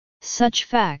 Such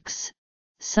facts,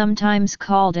 sometimes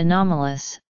called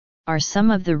anomalous, are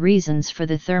some of the reasons for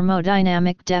the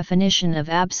thermodynamic definition of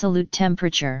absolute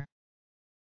temperature.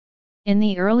 In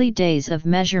the early days of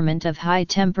measurement of high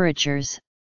temperatures,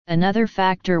 another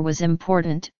factor was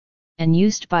important, and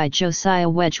used by Josiah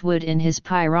Wedgwood in his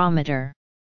pyrometer.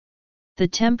 The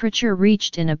temperature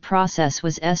reached in a process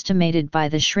was estimated by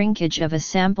the shrinkage of a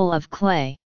sample of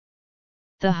clay.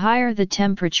 The higher the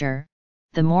temperature,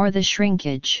 the more the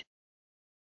shrinkage.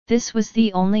 This was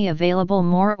the only available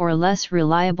more or less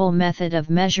reliable method of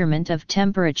measurement of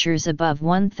temperatures above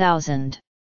 1000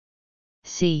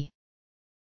 C.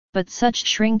 But such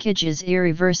shrinkage is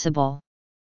irreversible.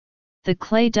 The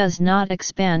clay does not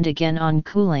expand again on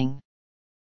cooling.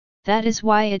 That is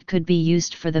why it could be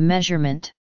used for the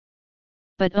measurement.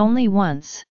 But only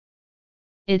once.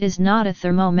 It is not a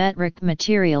thermometric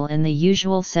material in the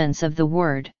usual sense of the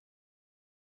word.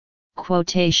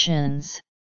 Quotations.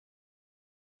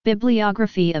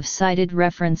 Bibliography of cited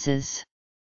references.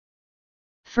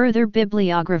 Further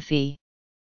bibliography.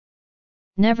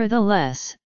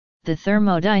 Nevertheless, the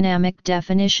thermodynamic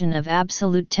definition of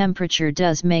absolute temperature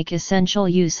does make essential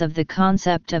use of the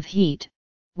concept of heat,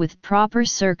 with proper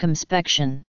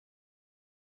circumspection.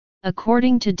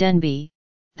 According to Denby,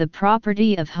 the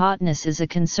property of hotness is a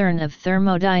concern of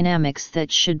thermodynamics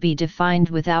that should be defined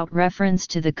without reference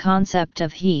to the concept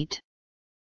of heat.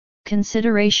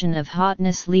 Consideration of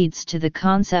hotness leads to the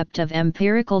concept of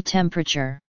empirical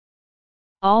temperature.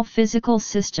 All physical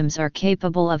systems are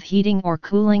capable of heating or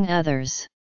cooling others.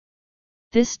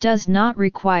 This does not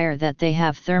require that they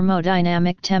have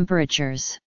thermodynamic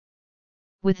temperatures.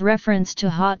 With reference to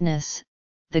hotness,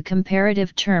 the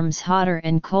comparative terms hotter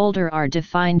and colder are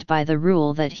defined by the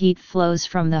rule that heat flows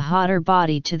from the hotter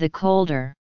body to the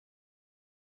colder.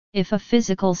 If a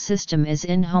physical system is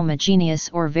inhomogeneous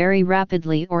or very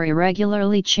rapidly or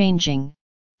irregularly changing,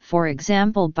 for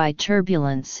example by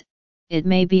turbulence, it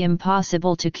may be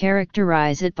impossible to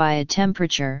characterize it by a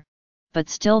temperature, but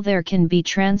still there can be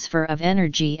transfer of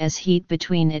energy as heat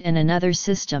between it and another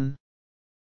system.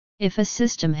 If a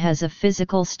system has a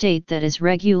physical state that is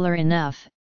regular enough,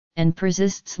 and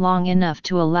persists long enough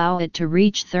to allow it to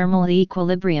reach thermal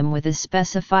equilibrium with a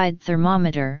specified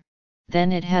thermometer,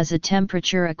 then it has a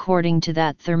temperature according to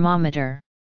that thermometer.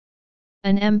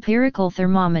 An empirical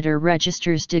thermometer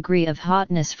registers degree of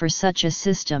hotness for such a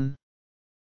system.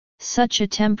 Such a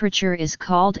temperature is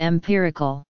called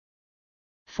empirical.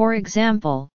 For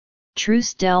example,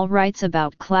 Truesdell writes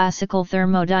about classical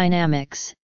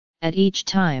thermodynamics. At each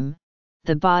time,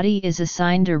 the body is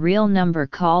assigned a real number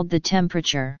called the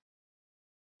temperature.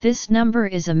 This number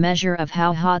is a measure of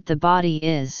how hot the body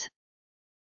is.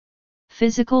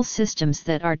 Physical systems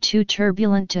that are too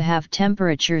turbulent to have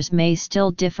temperatures may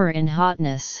still differ in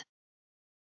hotness.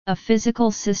 A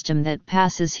physical system that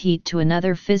passes heat to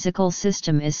another physical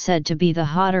system is said to be the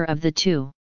hotter of the two.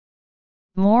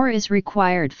 More is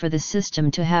required for the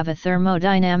system to have a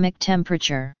thermodynamic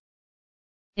temperature.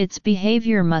 Its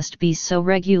behavior must be so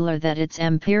regular that its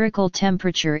empirical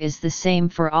temperature is the same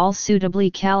for all suitably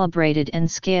calibrated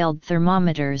and scaled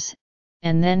thermometers,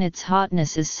 and then its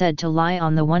hotness is said to lie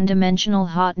on the one-dimensional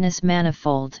hotness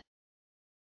manifold.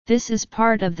 This is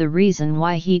part of the reason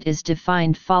why heat is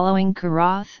defined following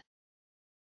Karath,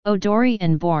 O'Dory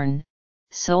and Bourne,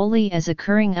 solely as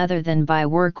occurring other than by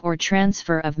work or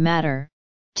transfer of matter.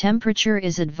 Temperature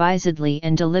is advisedly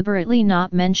and deliberately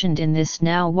not mentioned in this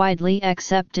now widely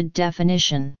accepted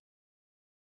definition.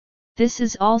 This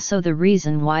is also the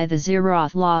reason why the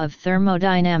zeroth law of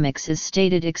thermodynamics is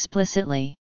stated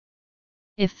explicitly.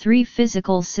 If three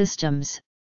physical systems,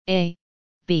 A,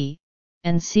 B,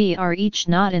 and C are each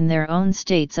not in their own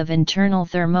states of internal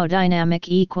thermodynamic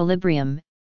equilibrium,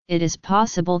 it is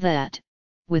possible that,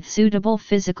 with suitable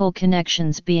physical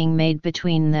connections being made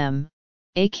between them,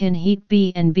 A can heat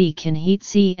B and B can heat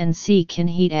C and C can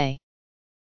heat A.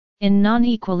 In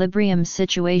non-equilibrium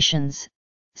situations,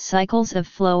 cycles of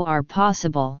flow are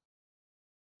possible.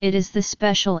 It is the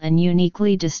special and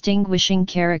uniquely distinguishing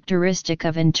characteristic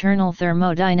of internal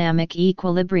thermodynamic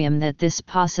equilibrium that this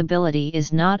possibility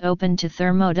is not open to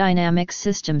thermodynamic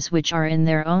systems which are in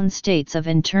their own states of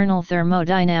internal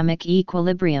thermodynamic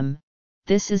equilibrium.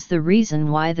 This is the reason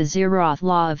why the zeroth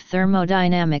law of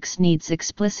thermodynamics needs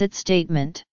explicit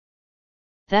statement.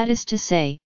 That is to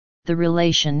say, the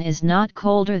relation is not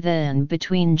colder than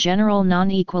between general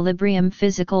non-equilibrium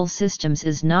physical systems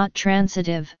is not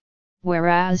transitive,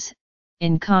 whereas,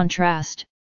 in contrast,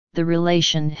 the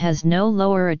relation has no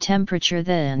lower a temperature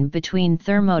than between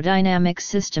thermodynamic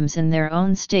systems in their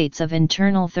own states of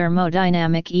internal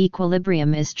thermodynamic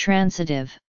equilibrium is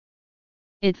transitive.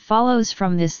 It follows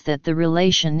from this that the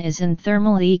relation is in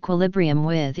thermal equilibrium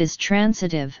with is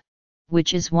transitive,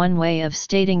 which is one way of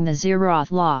stating the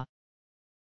zeroth law.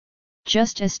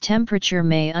 Just as temperature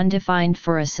may undefined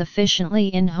for a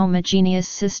sufficiently inhomogeneous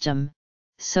system,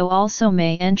 so also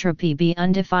may entropy be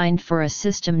undefined for a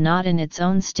system not in its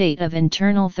own state of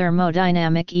internal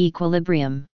thermodynamic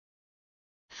equilibrium.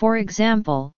 For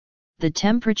example, the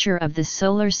temperature of the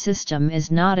solar system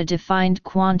is not a defined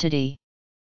quantity.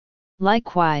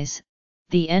 Likewise,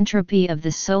 the entropy of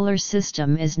the solar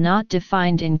system is not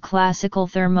defined in classical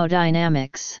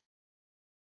thermodynamics.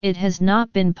 It has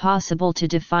not been possible to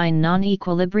define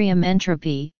non-equilibrium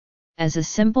entropy, as a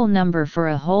simple number for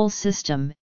a whole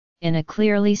system, in a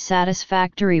clearly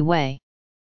satisfactory way.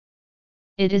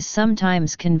 It is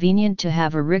sometimes convenient to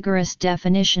have a rigorous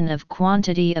definition of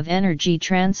quantity of energy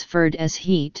transferred as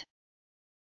heat.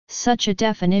 Such a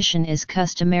definition is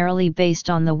customarily based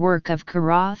on the work of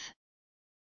Karath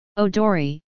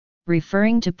Odori,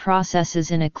 referring to processes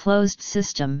in a closed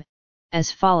system, as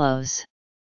follows.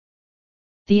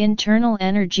 The internal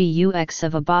energy Ux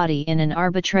of a body in an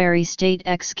arbitrary state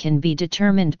X can be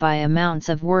determined by amounts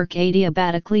of work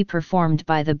adiabatically performed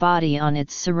by the body on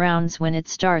its surrounds when it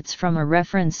starts from a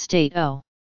reference state O.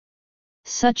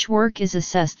 Such work is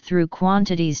assessed through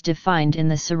quantities defined in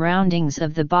the surroundings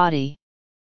of the body.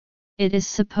 It is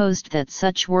supposed that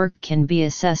such work can be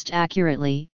assessed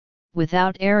accurately,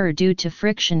 without error due to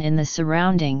friction in the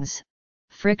surroundings.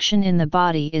 Friction in the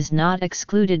body is not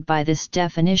excluded by this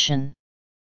definition.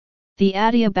 The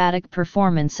adiabatic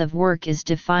performance of work is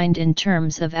defined in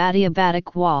terms of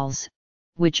adiabatic walls,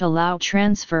 which allow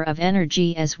transfer of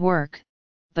energy as work,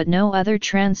 but no other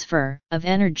transfer of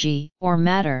energy or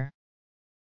matter.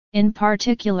 In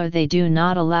particular, they do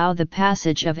not allow the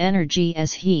passage of energy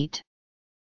as heat.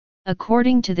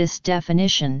 According to this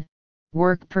definition,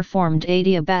 work performed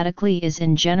adiabatically is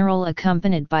in general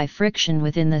accompanied by friction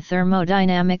within the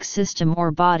thermodynamic system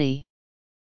or body.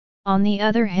 On the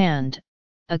other hand,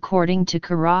 according to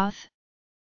Karath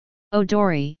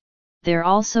Odori, there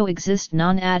also exist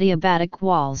non-adiabatic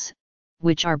walls,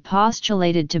 which are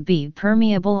postulated to be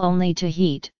permeable only to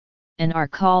heat, and are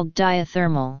called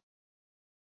diathermal.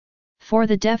 For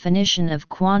the definition of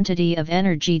quantity of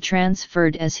energy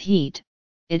transferred as heat,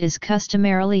 it is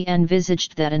customarily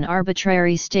envisaged that an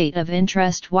arbitrary state of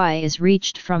interest Y is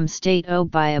reached from state O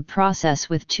by a process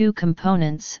with two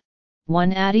components,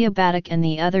 one adiabatic and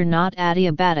the other not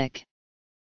adiabatic.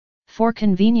 For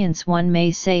convenience, one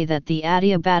may say that the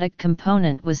adiabatic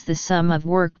component was the sum of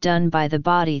work done by the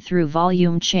body through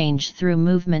volume change through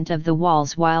movement of the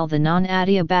walls, while the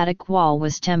non-adiabatic wall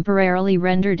was temporarily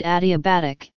rendered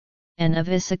adiabatic, and of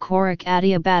isochoric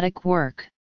adiabatic work.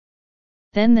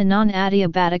 Then the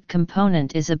non-adiabatic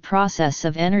component is a process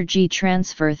of energy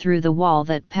transfer through the wall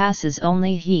that passes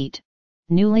only heat,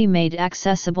 newly made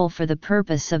accessible for the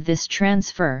purpose of this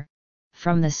transfer,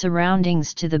 from the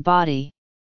surroundings to the body.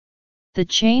 The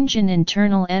change in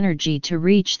internal energy to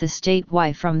reach the state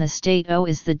Y from the state O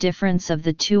is the difference of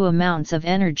the two amounts of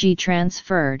energy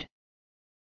transferred.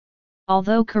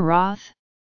 Although Karath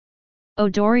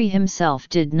Odori himself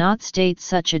did not state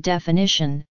such a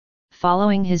definition,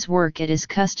 following his work it is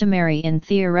customary in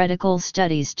theoretical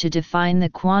studies to define the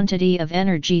quantity of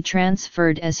energy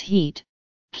transferred as heat,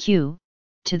 Q,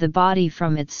 to the body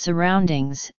from its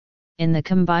surroundings, in the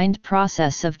combined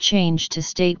process of change to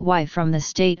state Y from the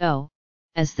state O,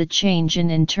 as the change in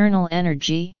internal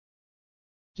energy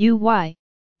Uy,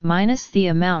 minus the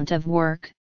amount of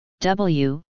work,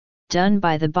 W, done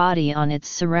by the body on its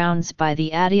surrounds by the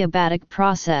adiabatic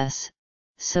process,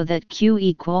 so that Q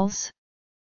equals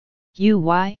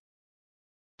Uy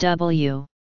W.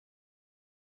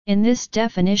 In this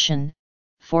definition,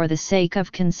 for the sake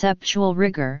of conceptual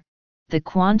rigor, the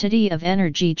quantity of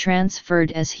energy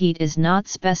transferred as heat is not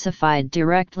specified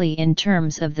directly in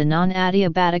terms of the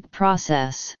non-adiabatic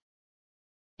process.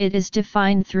 It is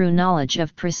defined through knowledge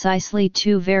of precisely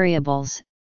two variables,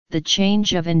 the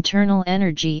change of internal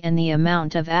energy and the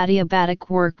amount of adiabatic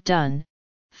work done,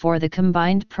 for the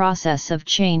combined process of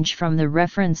change from the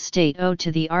reference state O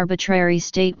to the arbitrary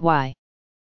state Y.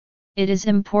 It is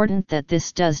important that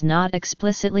this does not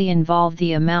explicitly involve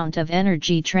the amount of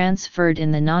energy transferred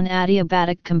in the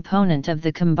non-adiabatic component of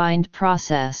the combined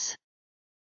process.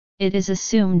 It is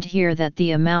assumed here that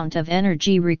the amount of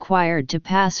energy required to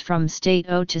pass from state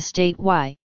O to state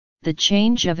Y, the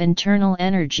change of internal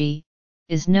energy,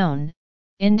 is known,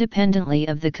 independently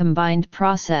of the combined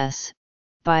process,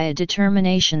 by a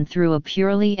determination through a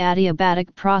purely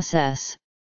adiabatic process,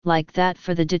 like that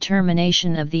for the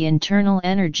determination of the internal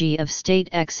energy of state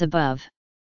X above.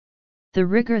 The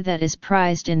rigor that is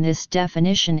prized in this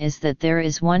definition is that there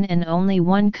is one and only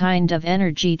one kind of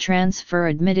energy transfer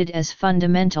admitted as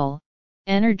fundamental,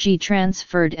 Energy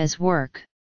transferred as work.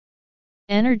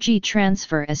 Energy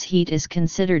transfer as heat is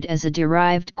considered as a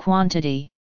derived quantity.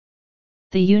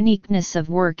 The uniqueness of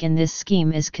work in this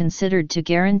scheme is considered to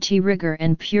guarantee rigor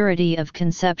and purity of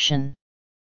conception.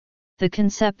 The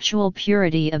conceptual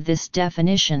purity of this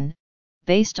definition,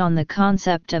 based on the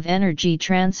concept of energy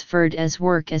transferred as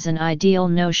work as an ideal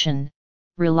notion,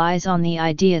 relies on the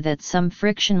idea that some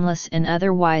frictionless and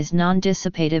otherwise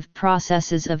non-dissipative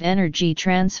processes of energy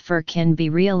transfer can be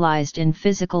realized in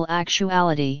physical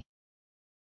actuality.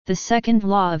 The second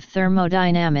law of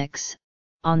thermodynamics,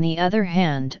 on the other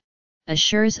hand,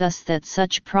 assures us that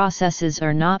such processes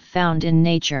are not found in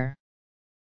nature.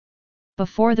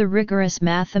 Before the rigorous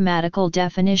mathematical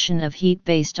definition of heat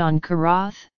based on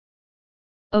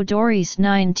Karroth-O'Dory's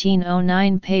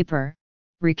 1909 paper,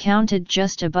 recounted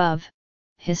just above,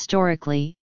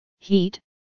 historically, heat,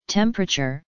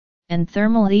 temperature, and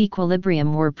thermal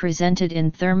equilibrium were presented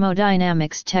in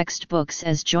thermodynamics textbooks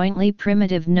as jointly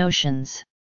primitive notions.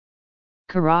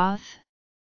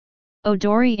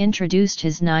 Karroth-O'Dory introduced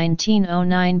his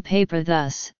 1909 paper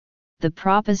thus: the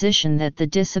proposition that the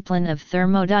discipline of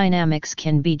thermodynamics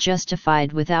can be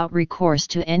justified without recourse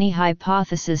to any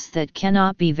hypothesis that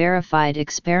cannot be verified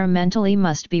experimentally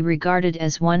must be regarded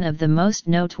as one of the most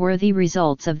noteworthy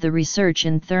results of the research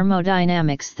in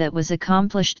thermodynamics that was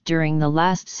accomplished during the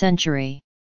last century.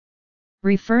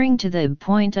 Referring to the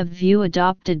point of view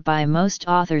adopted by most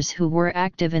authors who were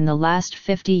active in the last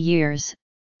 50 years,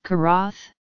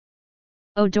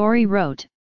 Karroth-O'Dory wrote,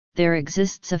 "There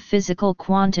exists a physical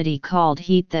quantity called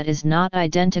heat that is not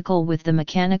identical with the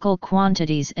mechanical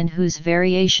quantities and whose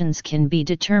variations can be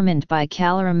determined by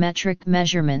calorimetric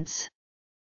measurements."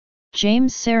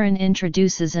 James Sarin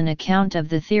introduces an account of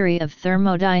the theory of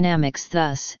thermodynamics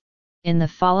thus: in the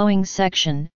following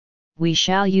section, we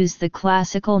shall use the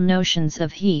classical notions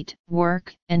of heat,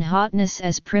 work, and hotness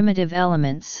as primitive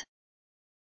elements.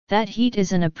 That heat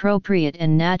is an appropriate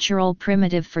and natural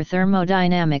primitive for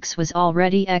thermodynamics was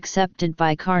already accepted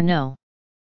by Carnot.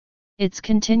 Its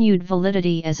continued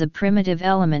validity as a primitive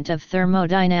element of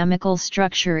thermodynamical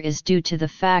structure is due to the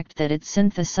fact that it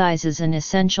synthesizes an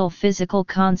essential physical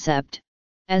concept,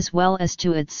 as well as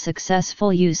to its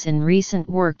successful use in recent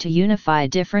work to unify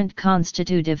different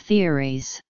constitutive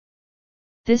theories.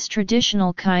 This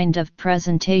traditional kind of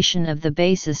presentation of the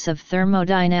basis of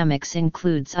thermodynamics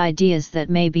includes ideas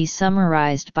that may be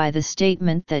summarized by the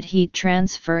statement that heat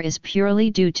transfer is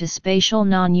purely due to spatial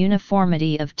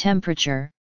non-uniformity of temperature,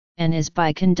 and is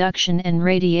by conduction and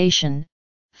radiation,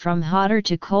 from hotter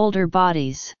to colder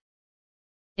bodies.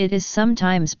 It is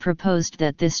sometimes proposed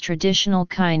that this traditional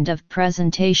kind of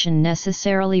presentation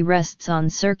necessarily rests on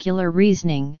circular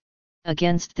reasoning.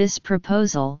 Against this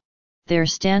proposal, there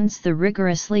stands the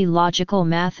rigorously logical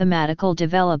mathematical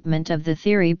development of the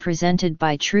theory presented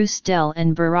by Truesdell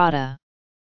and Baratta.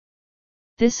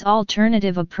 This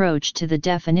alternative approach to the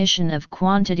definition of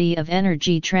quantity of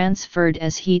energy transferred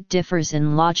as heat differs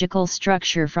in logical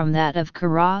structure from that of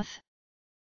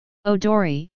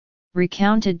Karroth-O'Dory,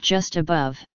 recounted just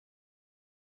above.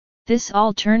 This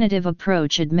alternative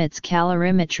approach admits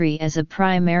calorimetry as a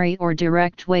primary or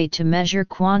direct way to measure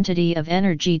quantity of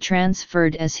energy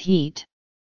transferred as heat.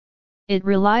 It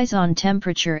relies on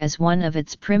temperature as one of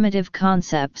its primitive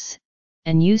concepts,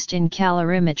 and used in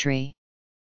calorimetry.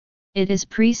 It is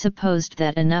presupposed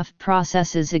that enough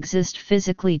processes exist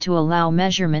physically to allow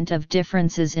measurement of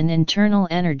differences in internal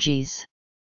energies.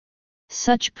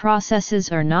 Such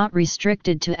processes are not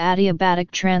restricted to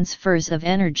adiabatic transfers of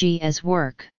energy as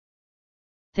work.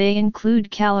 They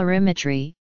include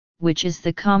calorimetry, which is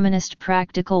the commonest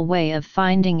practical way of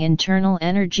finding internal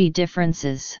energy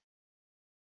differences.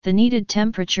 The needed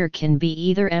temperature can be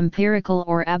either empirical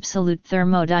or absolute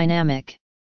thermodynamic.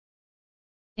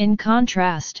 In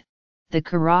contrast, the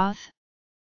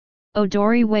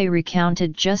Karroth-O'Dory way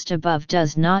recounted just above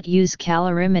does not use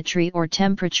calorimetry or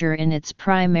temperature in its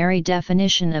primary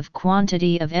definition of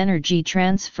quantity of energy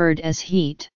transferred as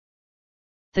heat.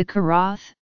 The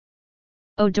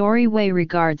Karroth-O'Dory way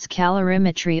regards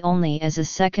calorimetry only as a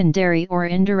secondary or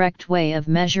indirect way of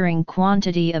measuring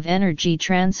quantity of energy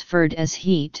transferred as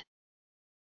heat.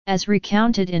 As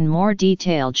recounted in more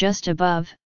detail just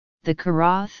above, the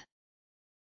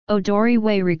Karroth-O'Dory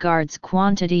way regards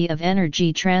quantity of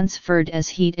energy transferred as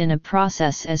heat in a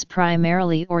process as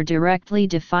primarily or directly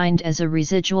defined as a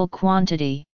residual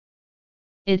quantity.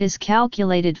 It is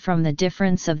calculated from the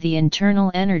difference of the internal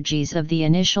energies of the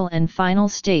initial and final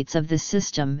states of the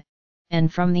system,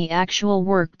 and from the actual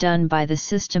work done by the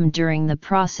system during the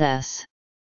process.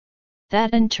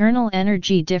 That internal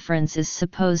energy difference is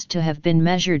supposed to have been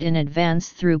measured in advance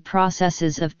through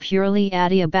processes of purely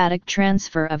adiabatic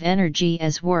transfer of energy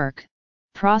as work,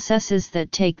 processes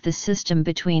that take the system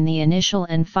between the initial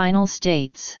and final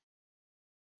states.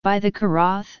 By the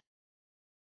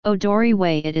Karoth-Odori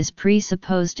way, it is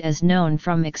presupposed as known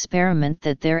from experiment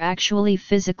that there actually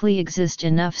physically exist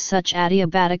enough such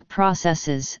adiabatic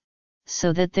processes,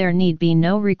 so that there need be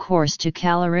no recourse to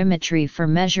calorimetry for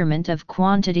measurement of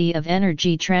quantity of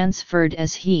energy transferred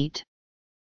as heat.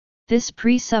 This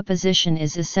presupposition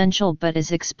is essential but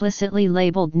is explicitly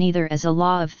labeled neither as a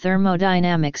law of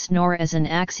thermodynamics nor as an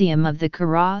axiom of the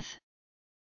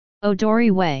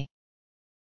Karoth-Odori way.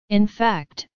 In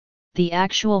fact, the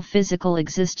actual physical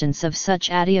existence of such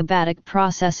adiabatic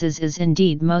processes is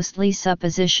indeed mostly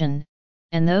supposition,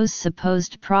 and those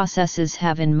supposed processes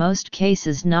have in most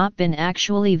cases not been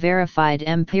actually verified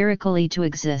empirically to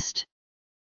exist.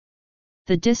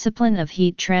 The discipline of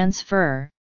heat transfer,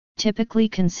 typically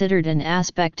considered an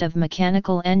aspect of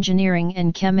mechanical engineering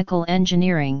and chemical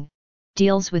engineering,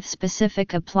 deals with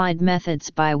specific applied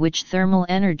methods by which thermal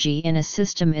energy in a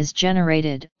system is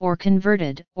generated, or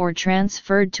converted, or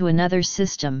transferred to another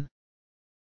system.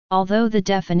 Although the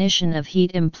definition of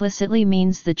heat implicitly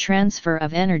means the transfer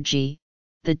of energy,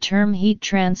 the term heat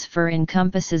transfer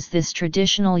encompasses this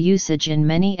traditional usage in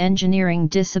many engineering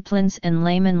disciplines and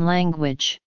layman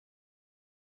language.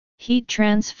 Heat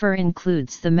transfer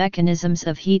includes the mechanisms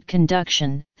of heat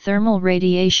conduction, thermal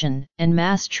radiation, and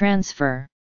mass transfer.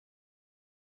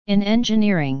 In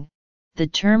engineering, the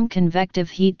term convective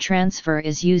heat transfer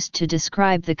is used to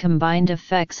describe the combined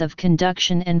effects of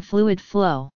conduction and fluid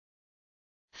flow.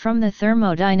 From the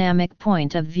thermodynamic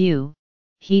point of view,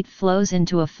 heat flows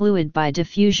into a fluid by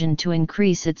diffusion to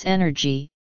increase its energy.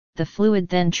 The fluid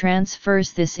then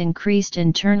transfers this increased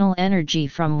internal energy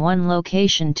from one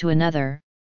location to another,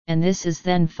 and this is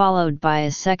then followed by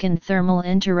a second thermal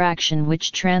interaction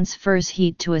which transfers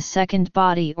heat to a second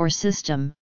body or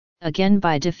system, again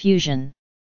by diffusion.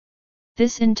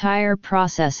 This entire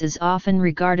process is often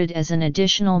regarded as an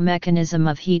additional mechanism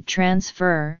of heat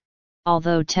transfer,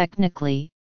 although technically,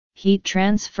 heat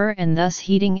transfer and thus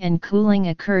heating and cooling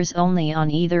occurs only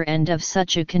on either end of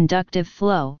such a conductive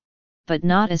flow, but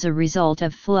not as a result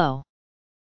of flow.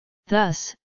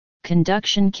 Thus,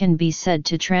 conduction can be said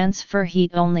to transfer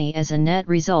heat only as a net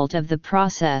result of the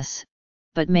process,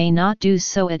 but may not do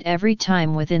so at every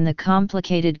time within the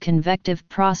complicated convective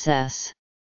process.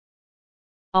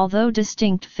 Although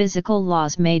distinct physical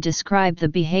laws may describe the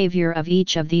behavior of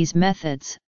each of these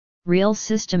methods, real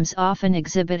systems often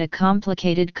exhibit a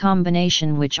complicated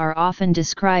combination which are often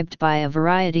described by a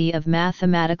variety of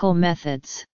mathematical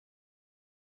methods.